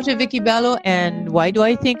 this is Dr. Vicky Bello, and why do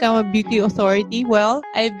I think I'm a beauty authority? Well,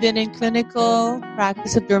 I've been in clinical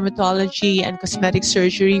practice of dermatology and cosmetic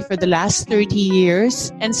surgery for the last 30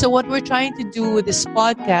 years. And so what we're trying to do with this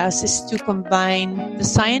podcast is to combine the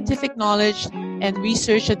scientific knowledge and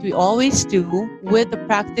research that we always do with the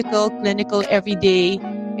practical, clinical, everyday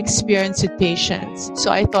experience with patients. So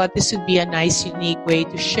I thought this would be a nice, unique way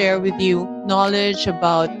to share with you knowledge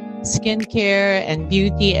about skincare and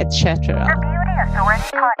beauty, etc.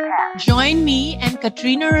 Join me and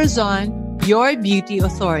Katrina Razon, your beauty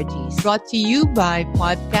authorities. Brought to you by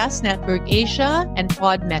Podcast Network Asia and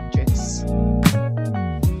Podmetrics.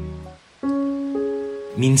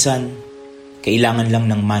 Minsan, kailangan lang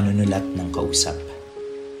ng manunulat ng kausap.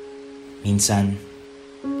 Minsan,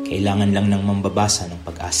 kailangan lang ng mambabasa ng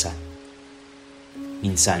pag-asa.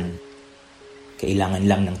 Minsan, kailangan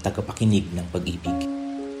lang ng tagapakinig ng pag-ibig.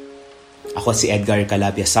 Ako si Edgar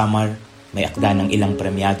Calabia Samar, may akda ng ilang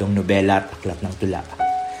premyadong nobela at aklat ng tula.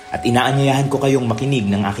 At inaanyayahan ko kayong makinig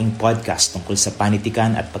ng aking podcast tungkol sa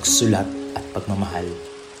panitikan at pagsusulat at pagmamahal.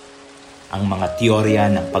 Ang mga teorya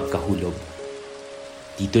ng pagkahulog.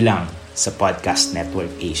 Dito lang sa Podcast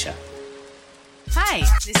Network Asia. Hi,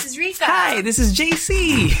 this is Rika. Hi, this is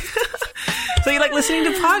JC. So you like listening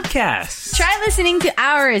to podcasts? Try listening to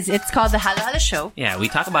ours. It's called The Halo Halo Show. Yeah, we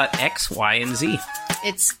talk about X, Y, and Z.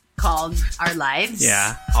 It's called Our Lives.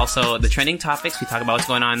 Yeah. Also, the trending topics, we talk about what's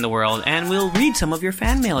going on in the world, and we'll read some of your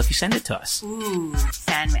fan mail if you send it to us. Ooh,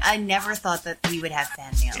 fan mail. I never thought that we would have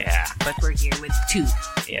fan mail. Yeah. But we're here with 2.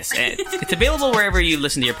 Yes. And it's available wherever you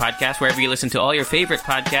listen to your podcast, wherever you listen to all your favorite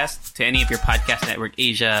podcasts, to any of your Podcast Network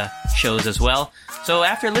Asia shows as well. So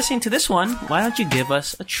after listening to this one, why don't you give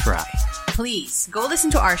us a try? Please, go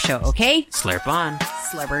listen to our show, okay? Slurp on.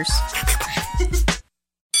 Slubbers.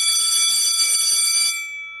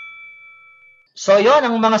 So yon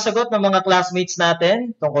ang mga sagot ng mga classmates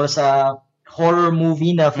natin tungkol sa horror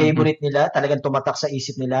movie na favorite nila, talagang tumatak sa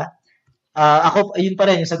isip nila. Ako, yun pa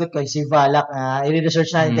rin yung sagot ko, si Valak.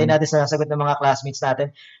 I-research natin sa sagot ng mga classmates natin.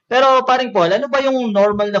 Pero paring Paul, ano ba yung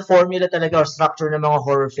normal na formula talaga or structure ng mga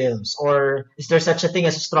horror films? Or is there such a thing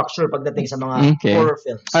as a structure pagdating sa mga horror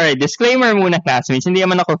films? Alright, disclaimer muna classmates. Hindi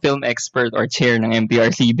naman ako film expert or chair ng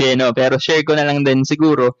MPRCB, no? Pero share ko na lang din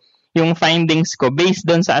siguro yung findings ko based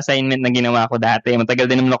doon sa assignment na ginawa ko dati. Matagal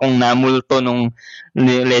din naman akong namulto nung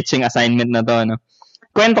lecheng assignment na to, no?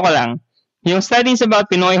 Kwento ko lang. Yung studies about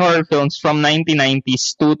Pinoy horror films from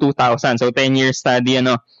 1990s to 2000. So, 10-year study,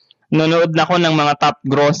 Nanonood na ako ng mga top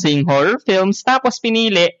grossing horror films, tapos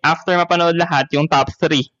pinili, after mapanood lahat, yung top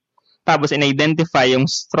 3. Tapos in-identify yung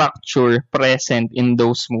structure present in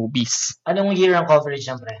those movies. Anong year ang coverage,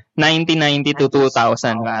 syempre? 1990 to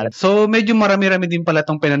 2000. Okay. So, medyo marami-rami din pala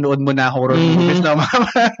itong pinanood mo na horror movies na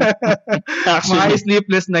mga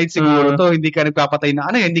sleepless nights siguro to. Hindi ka nagpapatay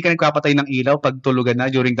ng ilaw pag tulugan na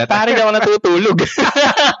during that time. Pare ako natutulog.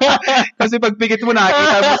 Kasi pag pikit mo,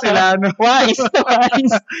 nakakita mo sila. Wise.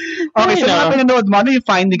 Okay, so mga pinanood mo, ano yung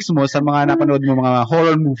findings mo sa mga napanood mo mga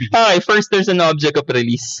horror movie? Okay, first there's an object of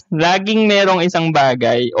release. Laging merong isang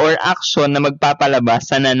bagay or action na magpapalabas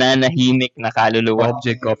sa nananahimik na kaluluwa.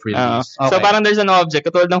 Object of release. So parang there's an object,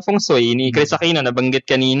 katulad ng feng shui ni Chris Aquino, nabanggit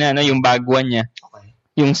kanina, yung bagwan niya. Okay.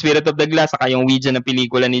 Yung Spirit of the Glass, saka yung Ouija na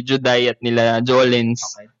pelikula ni Juday at nila Jolens.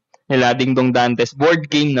 Okay. Nila Dingdong Dantes. Board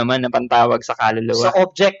game naman na pantawag sa kaluluwa. Sa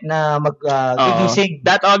object na gigising.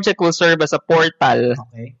 That object will serve as a portal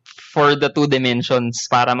for the 2 dimensions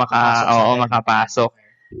para makapasok.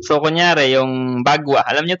 So, kunyari, yung bagwa,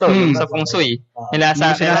 alam niyo to, yung sa feng shui.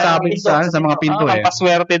 Sinasabi sa mga pinto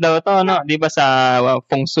paswerte daw to, no? Di ba sa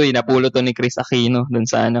feng shui, napulo to ni Chris Aquino dun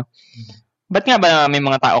sa Ba't nga ba may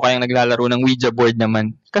mga tao kayang naglalaro ng Ouija board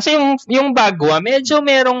naman? Kasi yung bagwa, medyo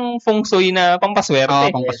merong feng shui na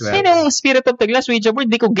pampaswerte. Yung Spirit of the Glass Ouija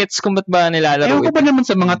board, di ko gets kung ba't ba nilalaro. Ewan ko ba naman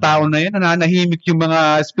sa mga tao na yan, nananahimik yung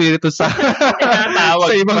mga spirito sa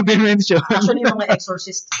ibang dimension. Actually, yung mga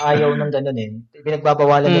exorcist ayaw ng ganun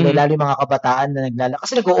Pinagbabawalan nila, lalo yung mga kabataan na naglalaro.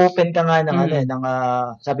 Kasi nag-open ka nga ng,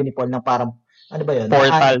 sabi ni Paul, ng parang, ano ba yun?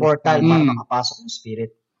 Portal para makapasok yung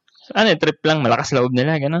spirit. Trip lang, malakas loob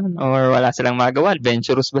nila, gano'n? Or wala silang magawa,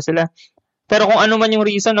 adventurous ba sila? Pero kung ano man yung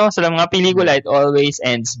reason, sa mga pelikula, it always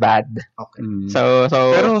ends bad. Okay. So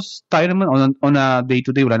pero tayo naman, on a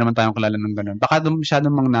day-to-day, wala naman tayong kilala ng gano'n. Baka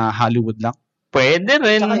masyadong mga Hollywood lang. Pwede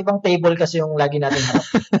rin. Saka ibang table kasi yung lagi natin harap.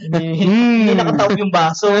 Hindi nakataob yung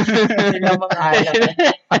baso. Hindi lang mga alam.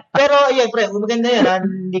 Pero, pre, maganda yun.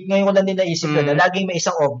 Ngayon ko lang din naisip na laging may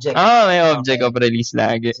isang object. May object of release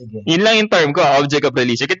lagi. Sige. Yun lang yung term ko, object of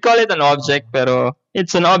release. You could call it an object, pero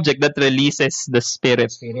it's an object that releases the spirit.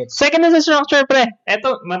 Second is the structure, pre.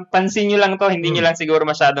 Eto, pansin nyo lang to, hindi nyo lang siguro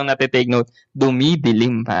masyadong natitake note.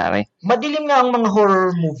 Dumidilim, pare. Madilim nga ang mga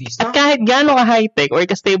horror movies. At kahit gaano ka high-tech or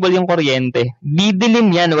ka-stable yung kuryente,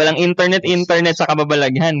 didilim yan. Walang internet sa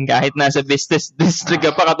kababalaghan. Kahit nasa business district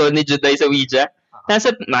ka pa, katulad ni Juday sa Ouija.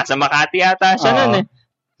 Nasa Makati ata siya nun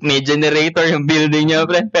May generator yung building niya,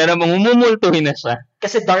 pre. Pero mamumultuhin na siya.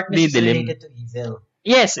 Kasi darkness is related to evil.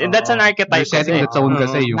 Yes, that's an archetype. Setting the tone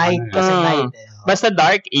kasi yung night kasi night. Basta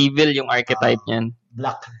dark, evil yung archetype niyan.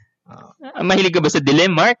 Black. Mahilig ka ba sa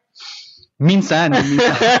dilim, Mark? Minsan.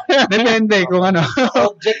 Depende kung ano.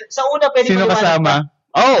 Object. Sa una, pwede sino kasama?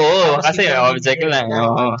 Oo, kasi object lang.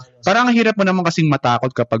 Parang ang hirap mo naman kasing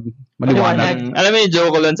matakot kapag maliwanag. Alam mo yung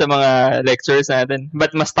joke ko lang sa mga lectures natin.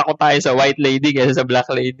 Ba't mas takot tayo sa white lady kaysa sa black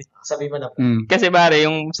lady? Sabi mo na. Kasi pare,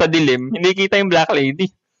 yung sa dilim, hindi kita yung black lady.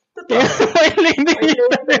 White lady.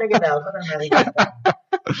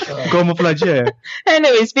 Camouflage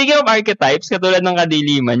Anyway, speaking of archetypes, katulad ng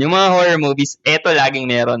kadiliman, yung mga horror movies, eto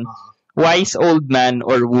laging meron. Wise old man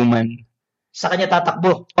or woman. Sa kanya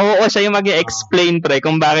tatakbo. Oo, siya yung mag-explain, pre,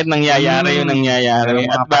 kung bakit nangyayari yung nangyayari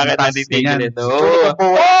at bakit natitigil ito.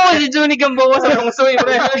 Si Juni Gamboa sa feng shui,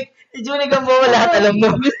 pre. Si Juni Gamboa, lahat alam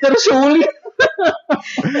mo. Mr. Shuli.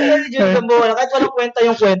 Si Juni Gamboa, kahit walang kwenta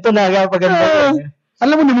yung kwento na paganda.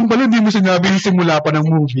 Alam mo naman pala, hindi mo sinabi yung simula pa ng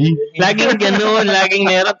movie. Laging ganun,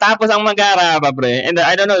 laging meron. Tapos ang mag-aarapa, pre, and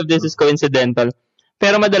I don't know if this is coincidental,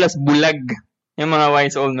 pero madalas bulag yung mga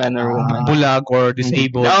wise old man or woman. Bulag or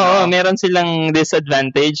disabled. Oo, meron silang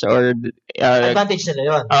disadvantage or advantage nila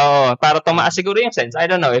yun. Oo, para tumaas siguro yung sense. I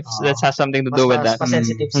don't know if that has something to do with that.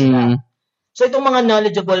 Sensitive sila. So itong mga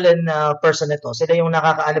knowledgeable person nito, sila yung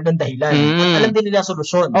nakakaalam ng dahilan. At alam din nila ang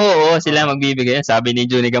solusyon. Oo, sila magbibigay. Sabi ni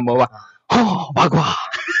Juni Gamboa, bagwa!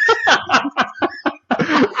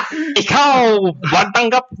 Ikaw, wag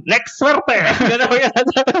tanggap, next swerte! Gano'n ba yan?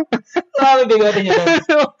 Sabi, bigotin nyo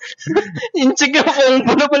doon. Yung chiga kong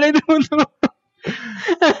pula pala ito.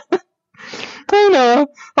 Ano?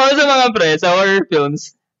 Sa mga pre, sa horror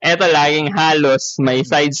films, eto laging halos may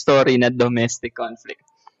side story na domestic conflict.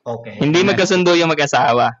 Okay. Hindi magkasundo yung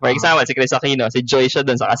mag-asawa. For example, si Chris Aquino, si Joy siya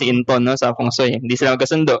doon, saka si Inton, no, sa feng shui. Hindi sila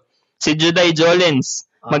magkasundo. Si Juday Jolens,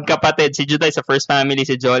 magkapatid. Si Juday sa first family,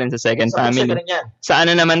 si Jolens sa second family. Sa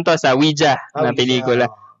ano naman to? Sa Ouija na pelikula.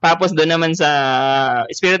 Tapos doon naman sa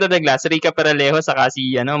Spirit of the Glass, Rica Peralejo, saka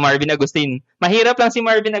si Marvin Agustin. Mahirap lang si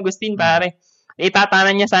Marvin Agustin, pare.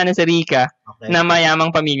 Itatanan niya sana si Rika na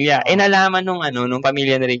mayamang pamilya. Nalaman nung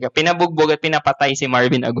pamilya ni Rika, pinabugbog at pinapatay si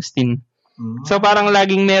Marvin Agustin. So parang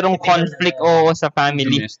laging merong conflict sa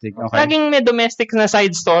family. Domestic, okay. Laging may domestic na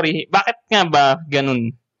side story. Bakit nga ba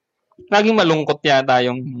ganun? Laging malungkot yata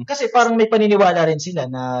yung... Kasi parang may paniniwala rin sila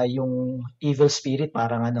na yung evil spirit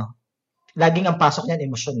parang laging ang pasok niyan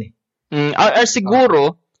emosyon eh. Or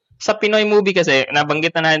siguro, sa Pinoy movie kasi,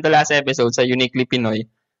 nabanggit na natin ito last episode sa Uniquely Pinoy,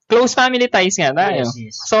 close family ties nga tayo.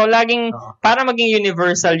 Yes. So, laging, para maging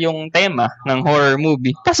universal yung tema ng horror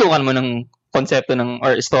movie, pasukan mo ng konsepto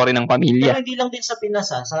or story ng pamilya. Pero hindi lang din sa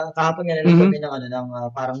Pinas sa kahapon nga nanonood kami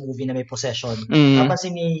ng parang movie na may possession.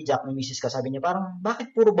 Napansin ni Jack, ng misis ko, sabi niya parang,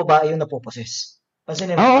 bakit puro babae yung napoposes?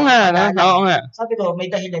 Pansin niya, oo nga. Sabi ko,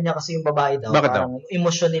 may dahilan niya kasi yung babae daw. Bakit parang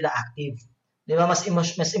emotion nila active. Di ba? Mas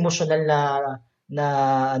emotional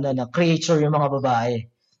na creature yung mga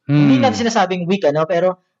babae. Hindi natin sinasabing weak,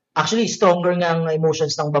 pero actually, stronger nga ang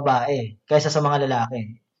emotions ng babae kaysa sa mga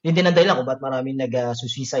lalaki. Yun din ang dahilan kung ba't maraming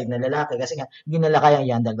nag-suicide na lalaki kasi nga hindi nila kayang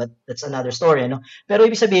i-handle, but that's another story, Pero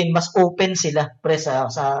ibig sabihin, mas open sila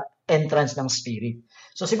sa entrance ng spirit.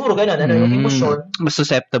 So siguro ganun, yung emotion. Mas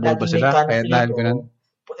susceptible pa sila kaya dahil ganun.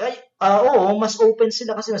 Oo, mas open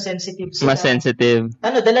sila kasi mas sensitive sila. Mas sensitive.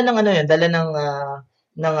 Dala ng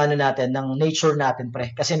ng nature natin,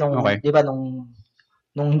 pre. Kasi di ba, nung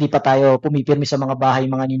hindi pa tayo pumipirmi sa mga bahay,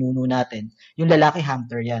 mga ninuno natin, yung lalaki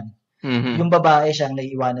hunter yan. Yung babae siyang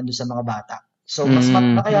naiiwanan doon sa mga bata. So,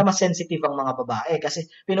 kaya mas sensitive ang mga babae kasi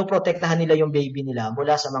pinoprotektahan nila yung baby nila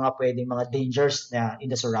mula sa mga pwedeng mga dangers na in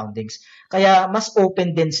the surroundings. Kaya mas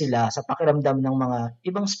open din sila sa pakiramdam ng mga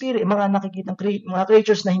ibang spirit, mga nakikitang mga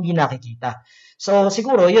creatures na hindi nakikita. So,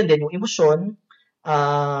 siguro, yun din, yung emosyon,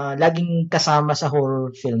 laging kasama sa horror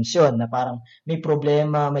films yun, na parang may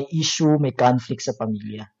problema, may issue, may conflict sa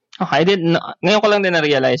pamilya. Okay, ngayon ko lang din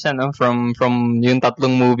na-realize from yung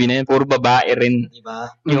tatlong movie na yun, puro babae rin.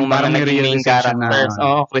 Diba? Yung mga naging main characters.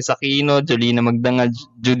 Chris Aquino, Jolina Magdangal,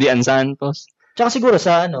 Judy Ann Santos. Tsaka siguro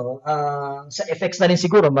sa sa effects na rin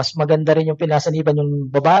siguro, mas maganda rin yung pinasaniban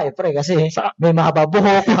yung babae, pre, kasi may mahaba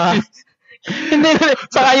buhok. Hindi,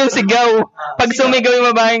 saka yung sigaw. Pag sumigaw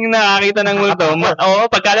yung babaeng nakakita ng multo,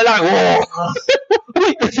 pagkalalaki,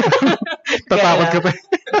 tatakot ka pa.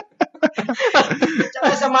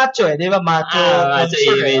 Tsaka sa macho di ba? Macho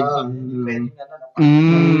image.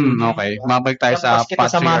 Okay. Mabalik tayo sa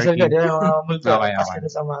patriarchy.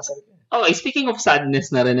 Okay, speaking of sadness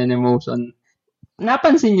na rin and emotion,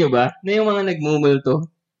 napansin nyo ba na yung mga nagmumulto,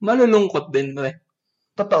 malulungkot din, pre?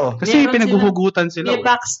 Totoo. Kasi pinaguhugutan sila. May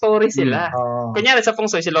backstory sila. Kunyari sa Feng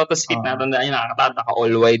Shui, si Lotus Feet, natandaan nyo, nakakatata ka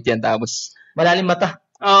all white yan, tapos malalim mata.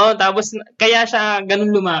 Oo, tapos kaya siya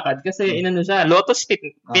ganun lumakad kasi siya, Lotus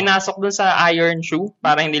Feet, pinasok dun sa iron shoe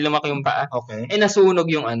para hindi lumaki yung paa. Okay. Nasunog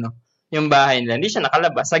yung yung bahay nila. Hindi siya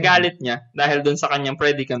nakalabas. Sa galit niya, dahil dun sa kanyang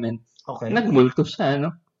predicament, nagmulto siya,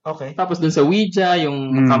 Okay. Tapos dun sa Ouija,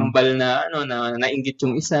 yung kambal na, nainggit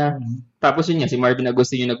yung isa. Tapos yun si Marvin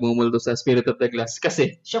Agustin yung nagmumulto sa Spirit of the Glass.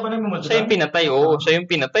 Kasi, siya ba nagmumulto? Siya yung pinatay, siya yung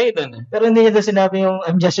pinatay dun. Pero hindi niya doon sinabi yung,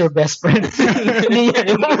 I'm just your best friend. Hindi niya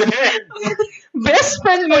yung best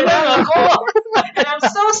friend mo lang ako. I'm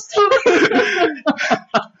so stupid.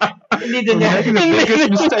 Hindi doon niya.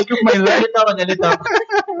 Biggest mistake of my life. Nalito.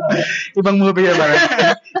 Ibang movie yan,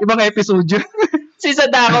 ibang episode yun. Si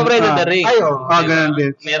Sadako, pre, The Ring. Ganun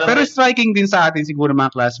din. Pero striking din sa atin siguro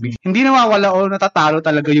mga classmates. Hindi nawawala o natatalo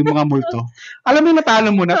talaga yung mga multo. Alam mo yung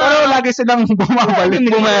natalo mo na, pero lagi silang bumabalik.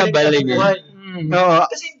 Oo.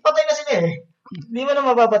 Kasi patay na sila eh. Hindi mo na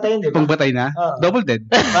mapapatayin, di ba? Kung batay na? Double dead.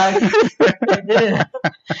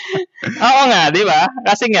 Oo nga, di ba?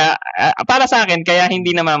 Kasi nga, para sa akin, kaya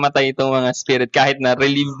hindi namamatay itong mga spirit kahit na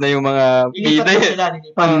relieved na yung mga bida.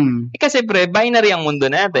 Kasi pre, binary ang mundo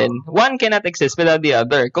natin. One cannot exist without the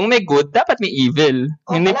other. Kung may good, dapat may evil.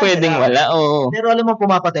 Hindi pwedeng wala. Pero alam mo,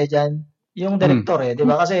 pumapatay dyan, yung director di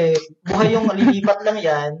ba? Kasi buhay yung lilipat lang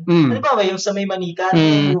yan. Ano ba yung sa may manika?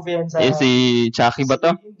 Yung movie yan sa... si Chucky ba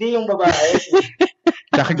to? Hindi yung babae.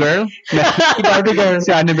 Chucky girl? Si Barbie girl.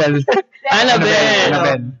 Si Annabelle.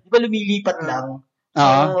 Annabelle. Di ba lumilipat lang?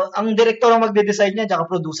 So, ang director ang magde-decide niya, tsaka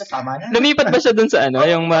producer, tama na. Lumipat ba siya dun sa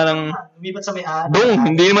yung parang... Lumipat sa may Dong,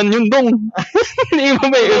 hindi naman yun, Dong. Hindi mo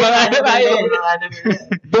ba yung mga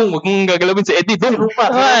Dong, wag mong gagalawin si Eddie, Dong. Ropa.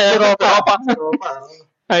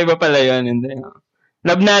 Ay, ba pala yun? Hindi.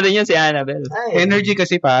 Love natin yun si Annabelle. Energy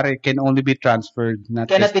kasi pare, can only be transferred.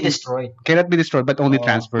 Cannot be destroyed. Cannot be destroyed, but only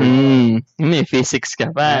transferred. May physics ka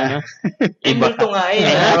pa. Iba ito nga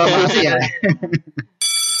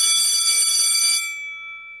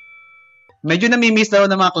Medyo nami-miss daw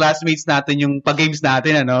ng mga classmates natin yung pag-games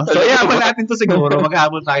natin, ano? So, iaabot natin to siguro.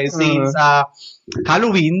 Mag-aabot tayo since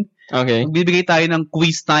Halloween. Okay. Magbibigay tayo ng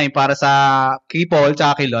quiz time para sa kay Paul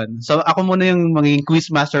tsaka kay Lon. So, ako muna yung magiging quiz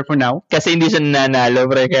master for now. Kasi hindi siya nanalo,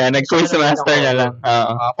 pre. Kaya nag-quiz master na lang.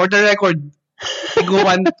 For the record, tigo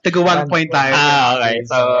 1 point tayo. Okay.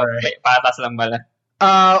 So, patas lang pala.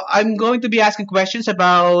 I'm going to be asking questions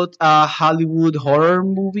about Hollywood horror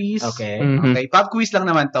movies. Okay. Okay. Pop quiz lang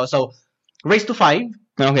naman to. So, raise to 5.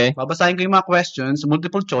 Okay. Babasahin ko yung mga questions,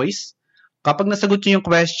 multiple choice. Kapag nasagot nyo yung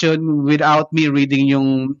question without me reading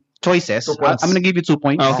yung choices, I'm gonna give you 2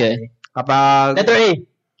 points. Okay. Kapag... Letter A.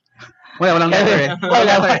 Walang letter eh.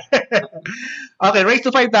 Okay, raise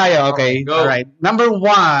to 5 tayo. Okay. Go. Alright. Number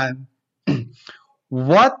 1.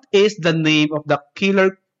 What is the name of the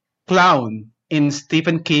killer clown in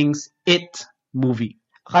Stephen King's It movie?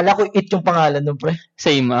 Akala ko It yung pangalan nun, pre.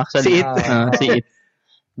 Same, actually. Si It. Si It.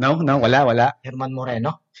 No, wala. Herman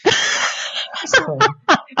Moreno.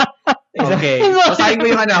 Okay. Basahin ko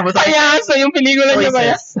yung ano. Payaso, yung pelikula niya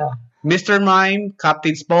ba? Mr. Mime,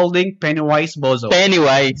 Captain Spaulding, Pennywise, Bozo.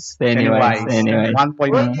 Pennywise. 1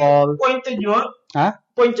 point for Paul. Pointed yun? Ha?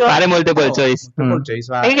 Point yun? Para multiple choice. Multiple choice.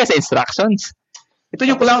 Ay, kasi instructions. Ito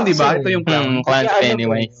yung clown, di ba? Ito yung clown. Clown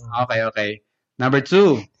Pennywise. Okay. Number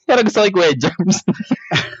 2. Pero gusto ko yung Kuya Germs.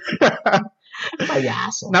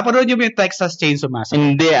 Payaso. Napanood niyo ba yung Texas Chainsaw Massacre?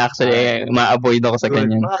 Hindi, actually. Ma-avoid ako sa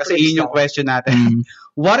ganyan. Kasi yun yung question natin.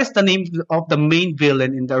 What is the name of the main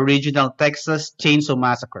villain in the original Texas Chainsaw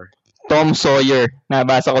Massacre? Tom Sawyer.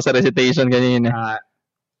 Nabasa ko sa recitation kanina.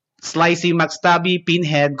 Slicey McStabby,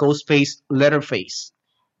 Pinhead, Ghostface, Leatherface.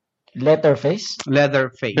 Leatherface?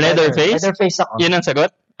 Leatherface? Leatherface ako. Yun ang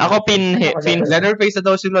sagot? Ako Pinhead. Leatherface na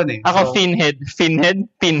daw si Lon eh. Ako Pinhead. Pinhead.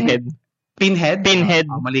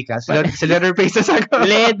 Mali ka. Si Leatherface na sagot.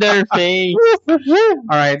 Leatherface.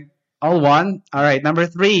 Alright. All one. Alright. Number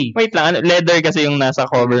 3. Wait lang. Leather kasi yung nasa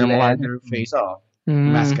cover ng mukha. Leatherface.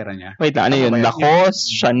 Maskara niya. Wait lang. Ano yun? Lacoste?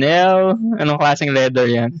 Chanel? Anong klaseng leather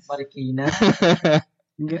yan? Marikina.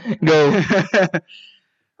 Go.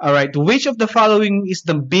 Alright. Which of the following is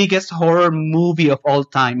the biggest horror movie of all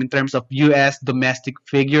time in terms of U.S. domestic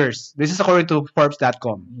figures? This is according to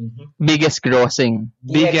Forbes.com. Biggest grossing.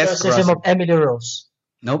 The Exorcism of Emily Rose.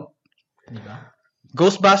 Nope.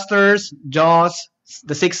 Ghostbusters, Jaws,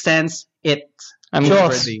 The Sixth Sense, It.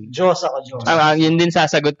 Jaws ako, Jaws. Yun din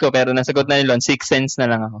sasagot ko, pero nasagot na nilon. Sixth Sense na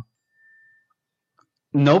lang ako.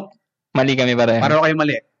 Nope. Mali kami pareho. Pareho kayo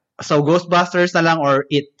mali. So, Ghostbusters na lang or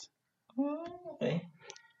It?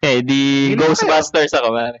 Okay, di Ghostbusters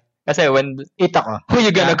ako, pare. Kasi when... It ako. Who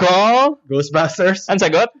you gonna call? Ghostbusters. Ang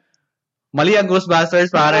sagot? Mali ang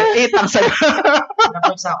Ghostbusters, pare. It ang sagot.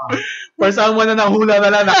 Points ako. For someone na nahula na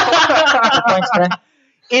lang. Points, pre.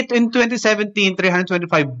 It in 2017,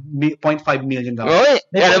 $325.5 million. Oy,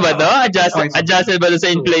 ano ba to? Adjusted ba to sa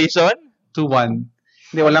inflation? 2-1.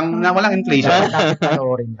 Hindi, walang inflation.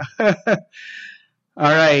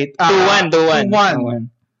 Alright. 2-1.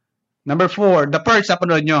 Number 4, The Purge,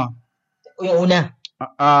 napanood nyo? Yung una.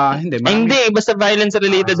 Hindi. Hindi, basta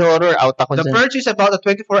violence-related horror. Out ako The Purge is about a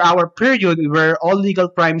 24-hour period where all legal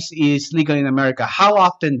crimes is legal in America. How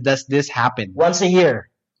often does this happen? Once a year.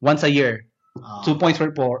 2 points for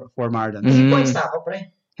Marlon. 3 points na ako, pre.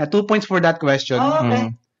 2 points for that question.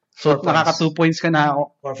 Okay. So, nakaka 2 points ka na.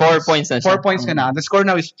 4 points na 4 siya. points ka na. The score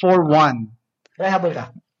now is 4-1. Pre, habol ka.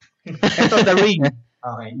 Ito, The Ring.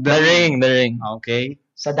 Okay. The Ring. Okay.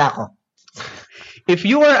 Sadako. If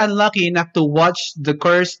you are unlucky enough to watch the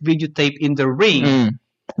cursed videotape in The Ring,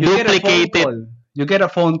 you get a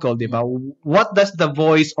phone call, di ba? What does the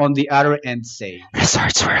voice on the other end say?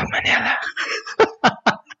 Resorts World Manila.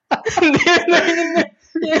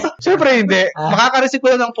 Siyempre hindi. Makaka-receive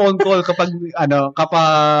ko lang ng phone call kapag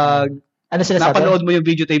ano sinasabi? napanood mo yung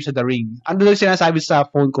videotape sa The Ring. Ano lang sinasabi sa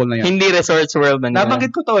phone call na yun? Hindi Resorts World Manila.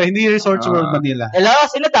 Nabanggit ko to hindi Resorts World Manila. Hello,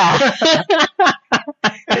 sino ta?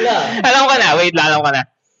 Alam ko na. Wait lang, alam ko na.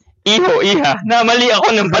 Iha, namali ako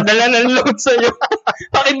ng padala ng load sa'yo.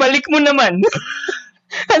 Pakibalik mo naman.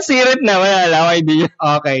 Sirit na, wala lang idea.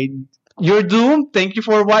 Okay. You're doomed. Thank you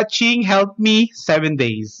for watching. Help me. 7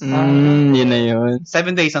 days. Yun na yun.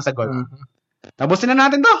 7 days ang sagot. Tapusin na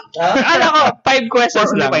natin to. Alam ko, 5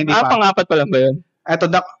 questions lang. Pang-apat pa lang ba yun? Eto,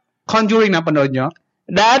 The Conjuring, napanood nyo?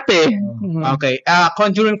 Dati. Okay.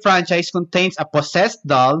 Conjuring franchise contains a possessed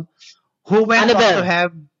doll who went on to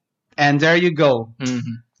have, and there you go.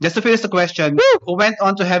 Just to finish the question, who went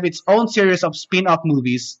on to have its own series of spin-off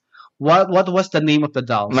movies. What was the name of the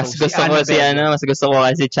doll? Mas So, gusto ko mas gusto ko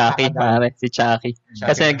kasi si Chucky, pare. Si Chucky.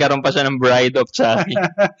 Kasi nagkaroon pa siya ng Bride of Chucky.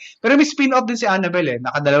 Pero may spin-off din si Annabelle eh.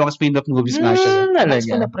 Nakadalawang spin-off movies nga siya.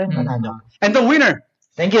 Talaga. And the winner!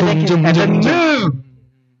 Thank you. And the new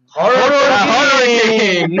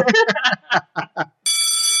Harrowing!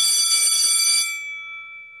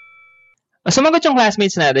 Sumagot yung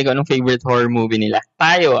classmates natin kung anong favorite horror movie nila.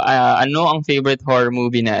 Tayo, ano ang favorite horror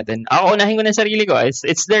movie natin? Ako, unahin ko na sarili ko. It's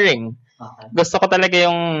The Ring. Okay. Gusto ko talaga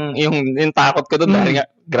yung takot ko doon dahil nga,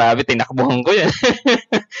 grabe, tinakbuhan ko yan.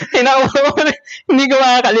 Tinakbo ko. Hindi ko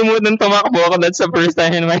makakalimutan tumakbo ako dahil sa first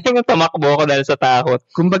time. Yung tumakbo ko dahil sa takot.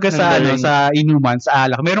 Kumbaga sa inuman, sa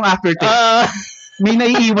alak, merong aftertaste. May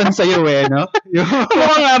naiiwan sa'yo no?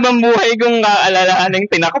 Mukhang habang buhay kong kaalalahaning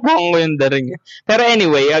tinakbuhan ko yung The Ring. Pero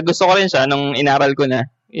anyway, gusto ko rin siya nung inaral ko na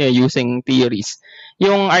using theories.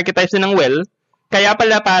 Yung archetypes ng well, kaya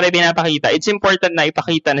pala pare pinapakita, it's important na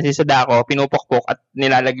ipakita na si Sadako pinupukpok at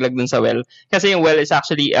nilalaglag dun sa well. Kasi yung well is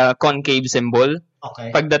actually a concave symbol.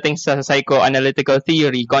 Okay. Pagdating sa psychoanalytical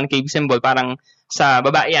theory, concave symbol parang sa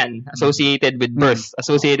babae yan, associated with birth,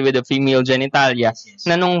 associated with the female genitalia,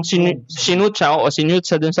 na nung sinut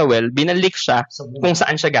siya dun sa well, binalik siya kung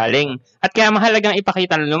saan siya galing. At kaya mahalagang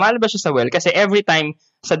ipakita na lumalabas siya sa well kasi every time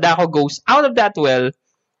Sadako goes out of that well,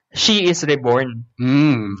 she is reborn.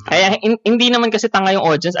 Kaya hindi naman kasi tanga yung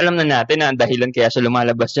audience. Alam na natin na dahilan kaya siya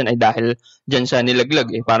lumalabas dyan ay dahil dyan siya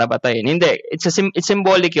nilaglag para patayin. Hindi. It's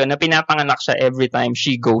symbolic yun na pinapanganak siya every time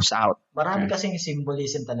she goes out. Marami kasing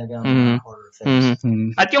symbolism talaga ng horror films.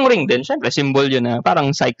 At yung ring din, syempre, symbol yun na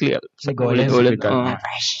parang cycle. Ulit.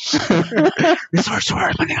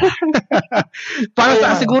 Para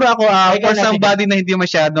sa siguro ako, for somebody na hindi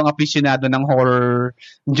masyadong aficionado ng horror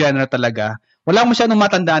genre talaga, wala akong masyadong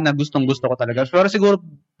matandaan na gustong-gusto ko talaga. Pero siguro,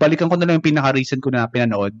 balikan ko na lang yung pinaka-recent ko na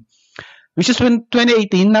pinanood. Which is when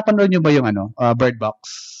 2018, napanood nyo ba yung Bird Box?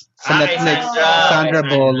 Sa Netflix, Sandra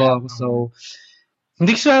Bullock. So,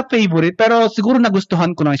 hindi ko siya favorite, pero siguro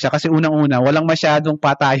nagustuhan ko lang siya kasi unang-una, walang masyadong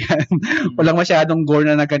patayan, walang masyadong gore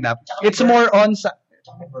na naganap. It's more on sa...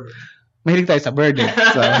 Mahilig tayo sa bird.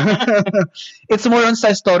 So, it's more on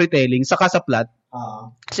sa storytelling, saka sa plot.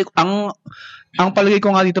 Kasi ang palagay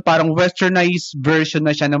ko nga dito parang westernized version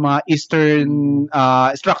na siya ng mga eastern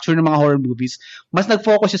structure ng mga horror movies. Mas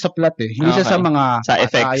nag-focus siya sa plot eh. Hindi siya sa mga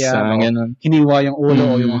effects, ganun. Hiniwa yung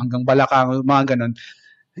ulo o yung hanggang balakang, mga ganun.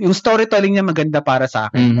 Yung storytelling niya maganda para sa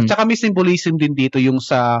akin. At saka may symbolism din dito yung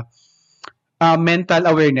sa mental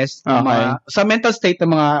awareness sa mental state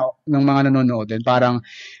ng mga nanonood din. Parang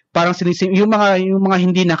yung mga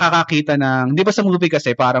hindi nakakakita ng, di ba sa movie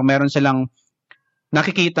kasi parang meron silang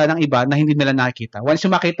nakikita ng iba na hindi nila nakikita. Once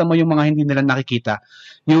makita mo yung mga hindi nila nakikita,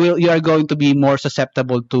 you are going to be more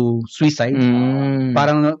susceptible to suicide.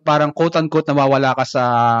 Parang quote-unquote nawawala ka sa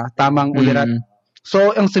tamang ulirat.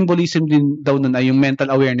 So, ang symbolism din daw nun ay yung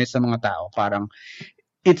mental awareness ng mga tao. Parang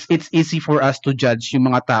it's easy for us to judge yung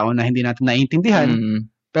mga tao na hindi natin naiintindihan.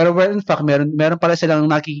 Pero in fact, meron pala silang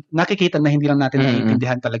nakikita na hindi lang natin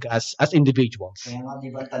naiintindihan talaga as individuals. Kaya nga,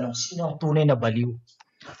 di ba tanong, sino ang tunay na baliw?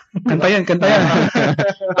 Kanta yan.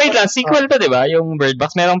 Wait lang, sequel to, di ba? Yung Bird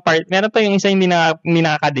Box. Meron pa yung isa hindi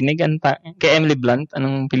nakakadinig. Kay Emily Blunt.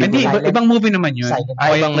 Anong pelikula? Hindi, ibang movie naman yun.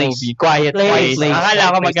 Ibang movie. Quiet Place.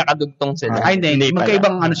 Akala ko magkakadugtong sila. Hindi.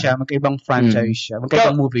 Magkaibang franchise siya.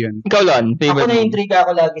 Magkaibang movie yun. Ikaw, Lon. Ako na-intriga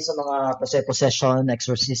ako lagi sa mga possession,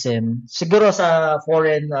 exorcism. Siguro sa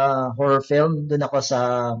foreign horror film, dun ako sa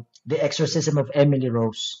The Exorcism of Emily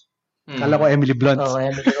Rose. Kala ko Emily Blunt.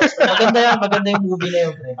 Emily Rose. Maganda yung movie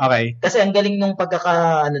na yun. Okay. Kasi ang galing nung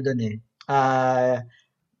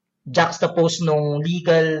juxtapose nung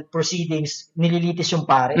legal proceedings, nililitis yung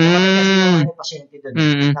pare. Kasi yung pasyente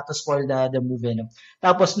doon. Not to spoil the movie. No?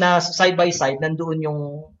 Tapos na side by side, nandoon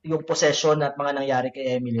yung possession at mga nangyari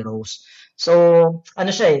kay Emily Rose. So,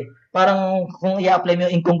 siya parang kung i-apply mo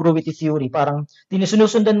yung incongruity theory, parang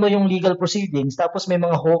sinusundan mo yung legal proceedings, tapos may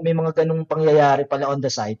mga ganung pangyayari pala on the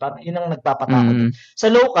side. Parang yun ang nagpapatakot. Sa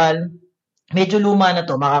local, medyo luma na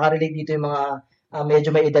to, makaka-relate dito yung mga medyo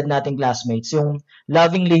may edad nating classmates, yung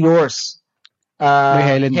Lovingly Yours.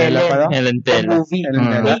 Helen Tella. Movie.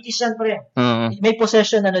 80s yan, pre. May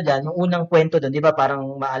possession dyan, yung unang kwento doon, di ba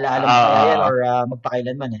parang maalaala mo kaya yan or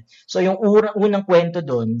magpakailanman. So yung unang kwento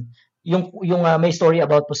doon, yung may story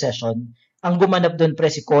about possession, ang gumanap doon pre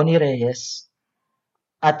si Connie Reyes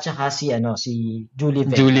at saka si Julie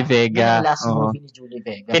Vega. Julie Vega. Yung last movie ni Julie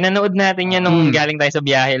Vega. Pinanood natin yan nung galing tayo sa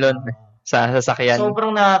biyahe, Lon. sa sasakyan.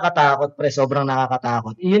 Sobrang nakakatakot, pre. Sobrang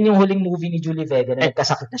nakakatakot. Yun yung huling movie ni Julie Vega na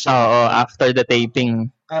nagkasakit na siya. Oo, after the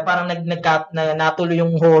taping. Kaya parang natuloy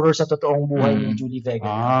yung horror sa totoong buhay ni Julie Vega.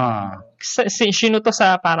 Sino to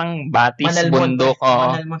sa parang Batis, Manalmon, bundok.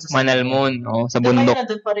 Manalmon sa bundok. Kaya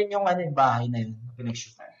nandun pa rin yung bahay na yun.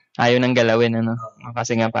 Pinag-shootan. Ayaw nang galawin, ano?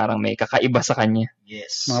 Kasi nga parang may kakaiba sa kanya.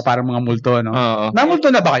 Yes. Parang mga multo, no? Oo. Namulto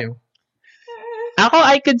na ba kayo? Ako,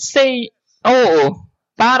 I could say, oo.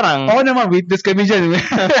 Parang. Oo naman, witness kami dyan.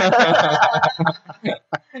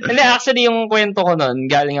 Hindi, actually, yung kwento ko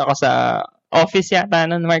nun, galing ako sa office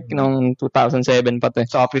yata nun, Mark, nung 2007 pa to.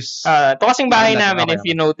 Sa office? Ito kasing bahay namin, if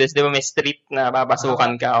you notice, di ba may street na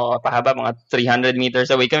papasukan ka o pahaba, mga 300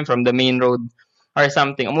 meters away kami from the main road or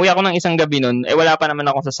something. Umuwi ako ng isang gabi nun, wala pa naman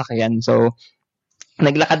akong sasakyan. So,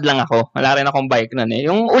 naglakad lang ako. Wala rin akong bike nun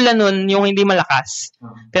eh. Yung ulan nun, yung hindi malakas,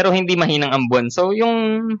 pero hindi mahinang ambon. So,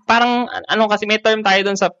 yung parang, kasi may term tayo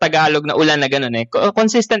dun sa Tagalog na ulan na ganun eh.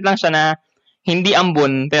 Consistent lang siya na hindi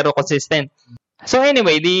ambon, pero consistent. So,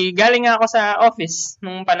 anyway, galing ako sa office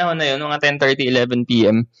nung panahon na yun, mga 10:30, 11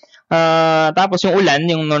 p.m. Tapos yung ulan,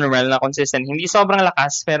 yung normal na consistent, hindi sobrang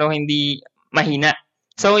lakas, pero hindi mahina.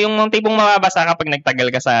 So, yung tipong mababasa kapag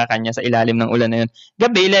nagtagal ka sa kanya sa ilalim ng ulan na yun.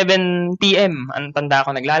 Gabi, 11 p.m. Ang tanda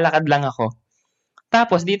ko, naglalakad lang ako.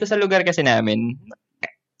 Tapos, dito sa lugar kasi namin,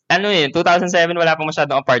 2007, wala pa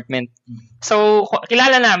masyadong apartment. So,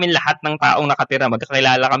 kilala namin lahat ng taong nakatira.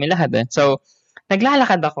 Magkakilala kami lahat eh. So,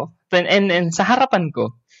 naglalakad ako. And sa harapan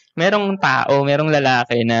ko, merong merong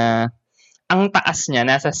lalaki na ang taas niya,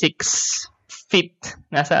 nasa 6 feet.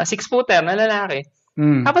 Nasa 6-footer na lalaki.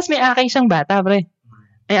 Tapos may akay siyang bata, pre.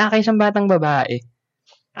 May akay siyang batang babae.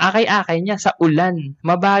 Akay-akay niya sa ulan.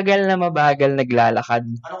 Mabagal na mabagal naglalakad.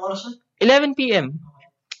 Anong oras na? 11 p.m.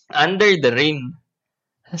 Under the rain.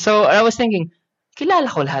 So, I was thinking, kilala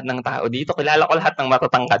ko lahat ng tao dito. Kilala ko lahat ng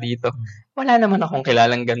matatangka dito. Wala naman akong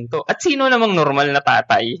kilalang ganito. At sino namang normal na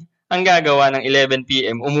tatay ang gagawa ng 11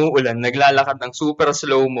 p.m. umuulan, naglalakad ng super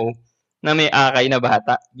slow-mo na may akay na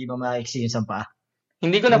bata? Hindi ba maiksi yung sampa?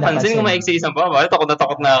 Hindi ko napansin kung maiksi isang pa. Bakit takot na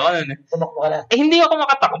takot na ako nun? Tumakbo ka na. Hindi ako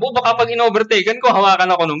makatakbo. Baka pag in-overtaken ko, hawakan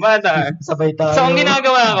ako ng bata. Sabay tayo. So, ang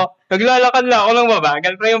ginagawa ko, naglalakad lang ako ng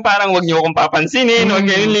mabagal. Pero yung parang wag niyo akong papansinin, wag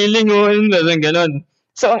kayong lilingon, gano'n.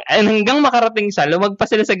 So, hanggang makarating siya,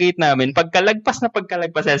 lumagpas sila sa gate namin. Pagkalagpas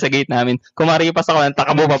sila sa gate namin, kumaripas ako ng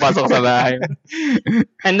takbo, papasok sa bahay.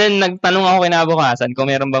 And then, nagtanong ako kinabukasan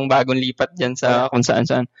kung meron bang bagong lipat dyan sa kung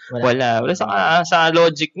saan-saan. Wala. Sa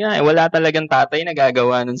logic nga, wala talagang tatay na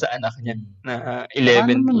gagawa nun sa anak niya na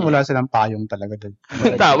 11. Wala silang payong talaga dun.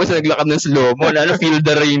 Tapos, naglakad ng slow-mo. Wala na, feel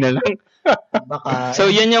the rain na lang. Baka, so,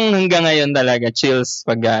 yan yung hanggang ngayon talaga. Chills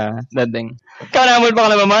pag dating. Kanamol pa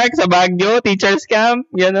ka na ba, Mark? Sa Baguio? Teacher's camp?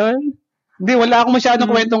 Ganon? Hindi, wala akong masyadong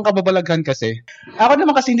kwentong kababalaghan kasi. Ako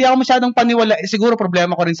naman kasi, hindi ako masyadong paniwala. Siguro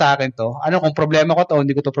problema ko rin sa akin to. Kung problema ko to,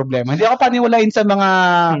 hindi ko to problema. Hindi ako paniwalain sa mga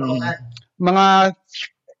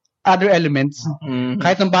other elements.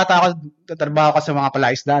 Kahit nung bata ako, tatrabaho ko sa mga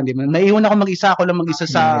palaisdaan. Naiwan ako mag-isa. Ako lang mag-isa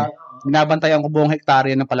sa binabantayan ko buong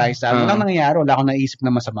hektarya ng palaisdaan. Ano lang nangyayari? Wala akong naisip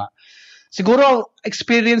na masama. Siguro,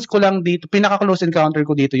 experience ko lang dito, pinaka-close encounter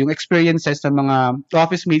ko dito, yung experiences ng mga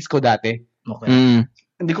office mates ko dati. Okay.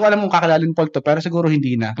 Hindi ko alam kung kakalalin po ito, pero siguro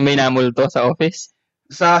hindi na. May namulto sa office?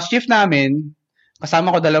 Sa shift namin,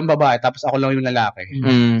 kasama ko 2 babae, tapos ako lang yung lalaki.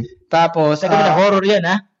 Tapos, horror yan,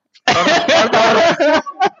 ha? Horror.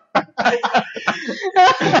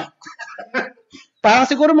 Parang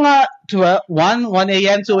siguro mga 1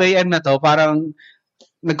 a.m., 2 a.m. na to, parang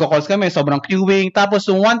nagko-calls kami, sobrang queuing. Tapos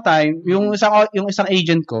yung one time, yung isang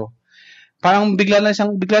agent ko, parang bigla na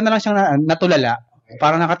lang siyang natulala.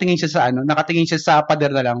 Parang nakatingin siya sa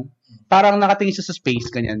pader na lang. Parang nakatingin siya sa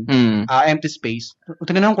space, ganyan. Empty space.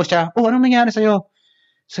 Tinanong ko siya, anong nangyari sa'yo?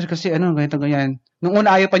 Sir, kasi ganito, ganyan. Nung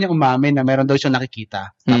una ayaw pa niya umamin na meron daw siyang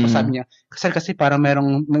nakikita. Tapos sabi niya, sir, kasi parang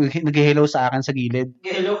merong nag-hello sa akin sa gilid.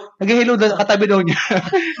 Nag-hello daw, katabi daw niya.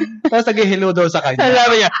 Tapos nag-hello daw sa kanya.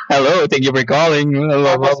 Sabi niya, hello, thank you for calling.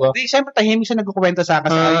 Tapos, siyempre tahimik siya nagkukwento sa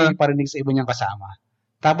akin kasi ayaw parinig sa iba niyang kasama.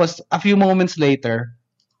 Tapos, a few moments later,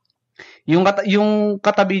 yung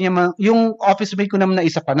katabi niya, yung office mate ko naman na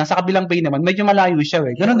isa pa, nasa kabilang bay naman, medyo malayo siya.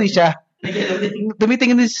 Ganun din siya.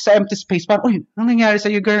 Tumitingin din sa empty space. Parang, anong nangyari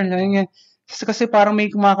sa'yo, girl? Kasi parang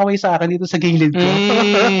may kumakaway sa akin dito sa gilid ko.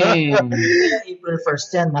 April 1st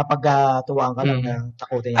yan, napagtuwaan ka lang na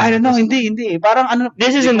takutin. I don't know, hindi. Parang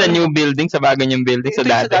this is in the new building, sa bago niyong building. Sa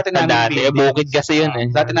dati bukid kasi yun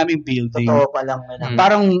eh. Dati namin building. Totoo pa lang.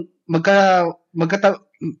 Parang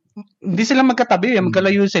hindi sila magkatabi,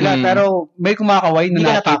 magkalayo sila, pero may kumakaway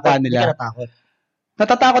na nakita nila. Hindi ka natakot.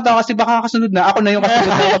 Natatakot ako kasi baka kasunod na. Ako na yung kasunod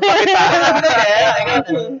na magpakita.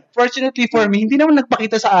 Fortunately for me, hindi naman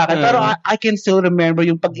nagpakita sa akin. Pero I can still remember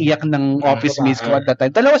yung pag-iyak ng office mates ko at that time.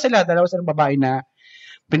 Dalawa silang babae na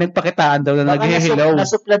pinagpakitaan daw na nag-hello.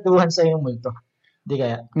 Nasupladuhan sa yung multo. Di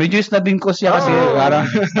kaya? Medyo snabing ko siya kasi parang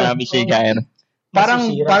Sabi siya kaya.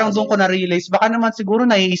 Parang doon ko na-realize. Baka naman siguro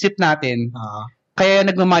naiisip natin. Kaya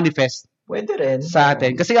nagmamanifest. Pwede rin. Sa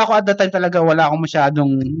atin. Kasi ako at that time talaga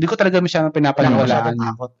hindi ko talaga masyadong pinapaniwalaan.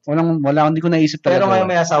 Hindi ko naisip talaga. Pero ngayon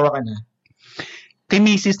may asawa ka na. Kay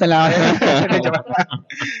misis na lang.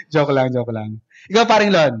 Joke lang. Ikaw,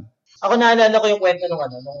 paring Lon. Ako naalala ko yung kwento nung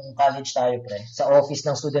college tayo, pre. Sa office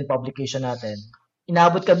ng student publication natin.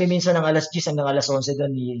 Inaabot kami minsan ng alas 10 hanggang alas 11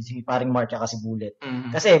 doon si paring Mark at si Bullet.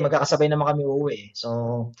 Kasi magkakasabay naman kami uuwi.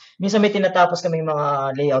 So, minsan may tinatapos kami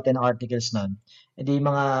mga layout ng articles nun. Hindi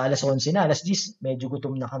mga alas 11 na, alas 10, medyo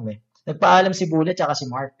gutom na kami. Nagpaalam si Bullet at si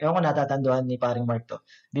Mark. Ewan ko natatanduan ni paring Mark to.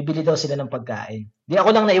 Bibili daw sila ng pagkain. Di ako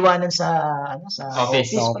lang naiwanan sa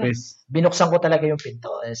office. Binuksan ko talaga yung pinto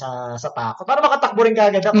sa pako. Para makatakbo rin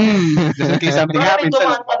kagad ako. Just in case something happens. May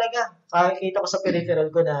dumaan talaga. Kakita ko sa peripheral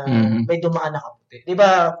ko na may dumaan na kaputi. Di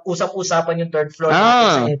ba, usap-usapan yung third floor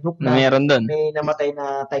sa Eduk na meron doon. May namatay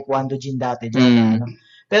na taekwondo gym dati.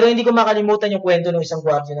 Pero hindi ko makalimutan yung kwento ng isang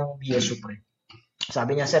gwardiya ng BSU, pre.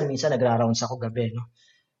 Sabi niya, sir, minsan nagra-rounds ako gabi, no?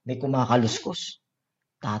 May kumakaluskos.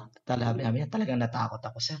 Talagang natakot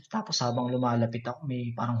ako, sir. Tapos habang lumalapit ako,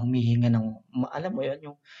 may parang humihinga ng, alam mo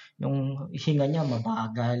yun, yung hinga niya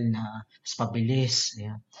mabagal na, mas pabilis.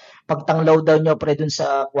 Ayan. Pagtanglaw daw niya, pre, dun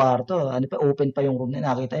sa kwarto, open pa yung room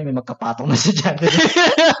na nakita niya, may magkapatong na si John.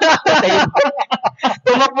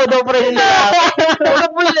 Tumakbo daw, pre, yung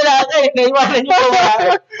lalaki. Naiwanan yung babae.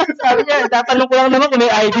 Sabi niya, tatanong ko lang naman kung may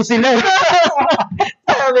ID sila.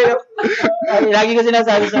 Lagi ko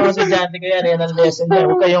sinasabi sa mga estudyante ko yan ang lesson niya.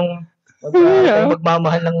 Huwag kayong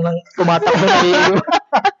magmamahal ng tumatakbo na iyo.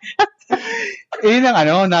 Yun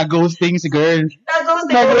ang na-ghosting si girl.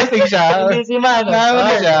 Na-ghosting siya.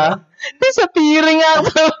 Na-ghosting siya. Disappearing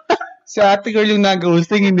ako. Si ate girl yung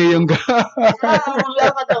nag-ghosting, hindi yung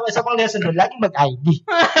Isa pang lesson doon, laging mag-ID.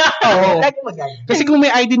 Oo. Laging mag-ID. Kasi kung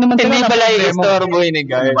may ID naman hindi pala yung istorbo ni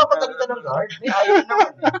guard. Papagalitan ng guard. May ID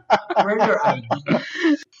naman. Where's your ID?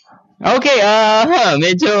 Okay,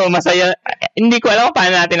 medyo masaya. Hindi ko alam kung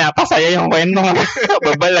paano natin napasaya yung kwento ng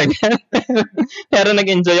babalag. Pero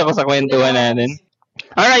nag-enjoy ako sa kwentuhan natin.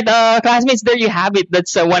 Alright, classmates, there you have it.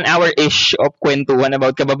 That's 1 hour-ish of kwentuhan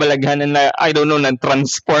about kababalaghan na, I don't know,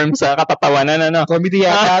 nag-transform sa katatawanan, Comedy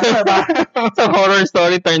yata. So, horror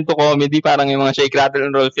story turned to comedy. Parang yung mga shake, rattle,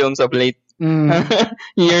 and roll films of late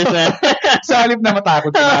years na. Sa halip na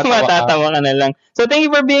matakot ka. Matatawa ka na lang. So, thank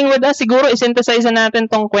you for being with us. Siguro, isynthesize natin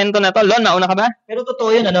tong kwento na to. Lon, nauna ka ba? Pero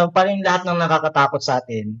totoo yun, parang lahat ng nakakatakot sa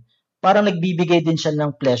atin, parang nagbibigay din siya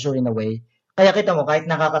ng pleasure in a way. Kaya kita mo,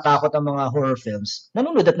 kahit nakakatakot ang mga horror films,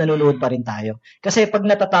 nanonood pa rin tayo. Kasi pag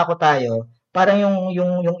natatakot tayo, parang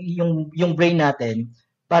yung brain natin,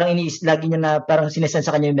 parang lagi niya na, parang sinesend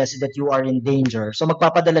sa kanya yung message that you are in danger. So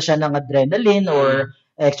magpapadala siya ng adrenaline or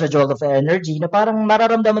extra jolt of energy na parang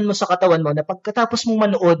mararamdaman mo sa katawan mo na pagkatapos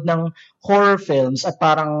mong manood ng horror films at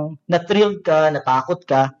parang na-thrilled ka, natakot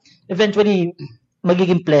ka, eventually,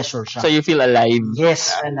 magiging pleasure siya. So you feel alive.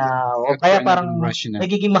 Yes. Kaya parang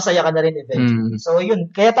magiging masaya ka na rin eventually. So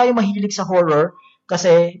yun, kaya tayo mahilig sa horror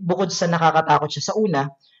kasi bukod sa nakakatakot siya sa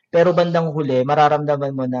una, pero bandang huli,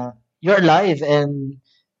 mararamdaman mo na you're alive and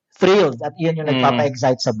thrilled at iyan yung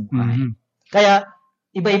nagpapa-excite sa buhay. Kaya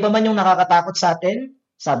iba-iba man yung nakakatakot sa atin,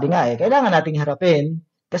 sabi nga kailangan nating harapin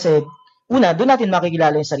kasi una, doon natin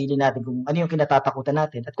makikilala yung sarili natin kung ano yung kinatatakutan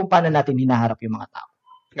natin at kung paano natin hinaharap yung mga tao.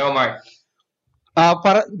 Go, Mark.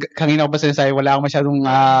 Kanina ko ba sinasabi, wala akong masyadong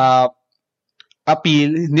appeal.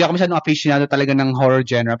 Hindi ako masyadong aficionado talaga ng horror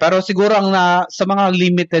genre. Pero siguro sa mga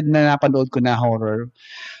limited na napanood ko na horror,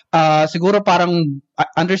 siguro parang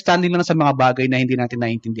understanding lang sa mga bagay na hindi natin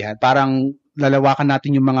naiintindihan. Parang lalawakan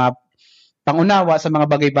natin yung mga pangunawa sa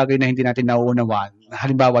mga bagay-bagay na hindi natin nauunawaan.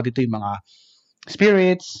 Halimbawa, dito yung mga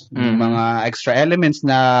spirits, yung mga extra elements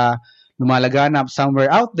na lumalaganap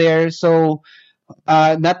somewhere out there. So,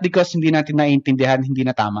 not because hindi natin naiintindihan, hindi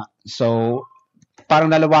na tama. So,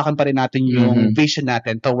 parang lalawakan pa rin natin yung vision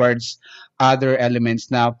natin towards other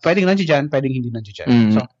elements na pwedeng nandiyan dyan, pwedeng hindi nandiyan dyan.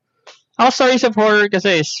 So, stories of horror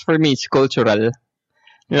kasi for me, it's cultural.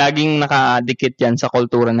 Laging nakadikit yan sa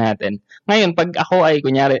kultura natin. Ngayon, pag ako ay,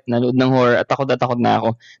 kunyari, nanood ng horror at takot na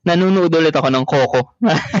ako, nanonood ulit ako ng Coco.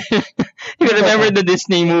 You remember the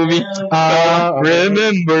Disney movie?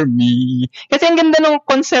 Remember Me. Kasi ang ganda ng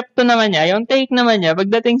konsepto naman niya, yung take naman niya,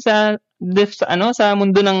 pagdating sa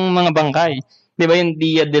mundo ng mga bangkay. 'Di ba yung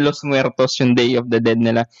Dia de los Muertos, yung Day of the Dead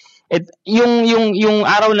nila. Yung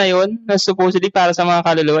araw na yon na supposedly para sa mga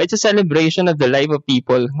kaluluwa, it's a celebration of the life of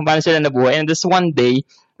people. Kung paano sila nabuhay. And this one day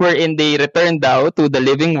wherein they returned out to the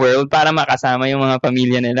living world para makasama yung mga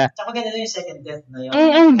pamilya nila. Tsaka ganito yung second death na yun.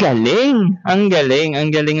 Ang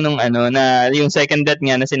galing nung na yung second death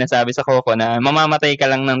nga na sinasabi sa Coco na mamamatay ka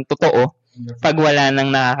lang ng totoo pag wala nang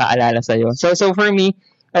nakakaalala sa'yo. So for me,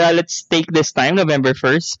 let's take this time, November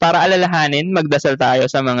 1st, para alalahanin, magdasal tayo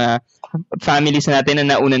sa mga families natin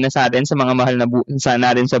na nauna na sa atin, sa mga mahal na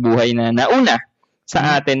natin sa buhay na nauna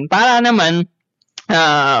sa atin, para naman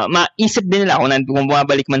maisip din nila kung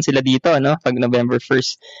bumabalik man sila dito, no, pag November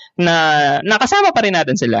 1st, na nakasama pa rin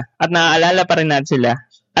natin sila at naaalala pa rin natin sila,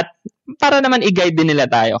 at para naman i-guide din nila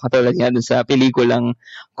tayo, katulad nga dun sa pelikulang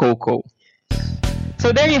Coco. So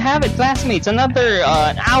there you have it, classmates. Another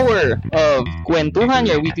hour of kwentuhan,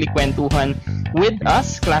 your weekly kwentuhan with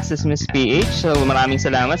us, Classes Miss PH. So maraming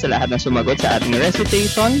salamat sa lahat ng sumagot sa ating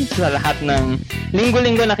recitation, sa lahat ng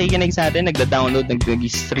linggo-linggo nakikinig sa atin, nagda-download,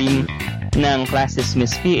 nag-stream ng Classes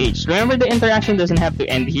Miss PH. Remember, the interaction doesn't have to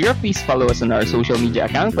end here. Please follow us on our social media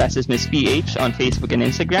account, Classes Miss PH on Facebook and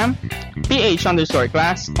Instagram,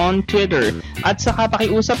 PH_class on Twitter. At saka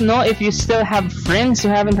pakiusap, no, if you still have friends who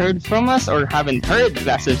haven't heard from us or haven't heard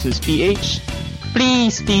Classes Miss PH,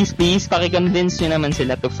 please, pakiconvince nyo naman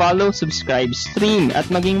sila to follow, subscribe, stream, at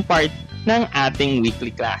maging part ng ating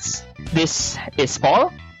weekly class. This is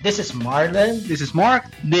Paul. This is Marlon. This is Mark.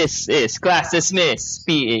 This is Classes Miss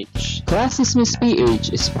PH. Classes Miss PH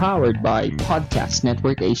is powered by Podcast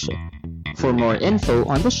Network Asia. For more info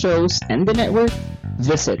on the shows and the network,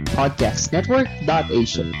 visit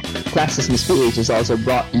podcastnetwork.asia. Classes Miss PH is also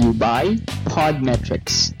brought to you by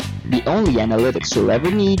Podmetrics, the only analytics you'll ever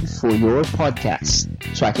need for your podcast.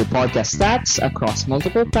 Track your podcast stats across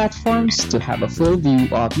multiple platforms to have a full view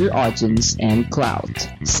of your audience and clout.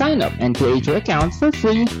 Sign up and create your account for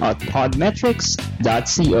free at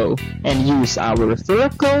podmetrics.co and use our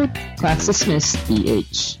referral code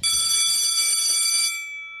ClassesMissPH.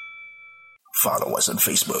 Follow us on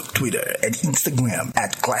Facebook, Twitter, and Instagram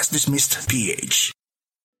at ClassDismissedPH.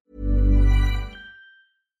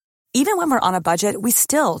 Even when we're on a budget, we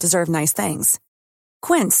still deserve nice things.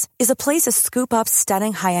 Quince is a place to scoop up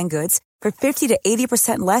stunning high-end goods for 50 to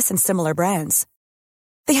 80% less than similar brands.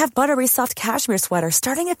 They have buttery soft cashmere sweaters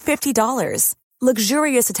starting at $50,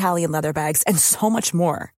 luxurious Italian leather bags, and so much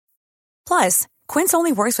more. Plus, Quince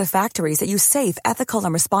only works with factories that use safe, ethical,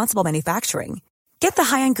 and responsible manufacturing. Get the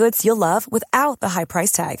high-end goods you'll love without the high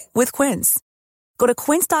price tag with Quince. Go to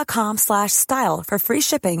quince.com/style for free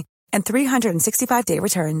shipping and 365-day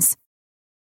returns.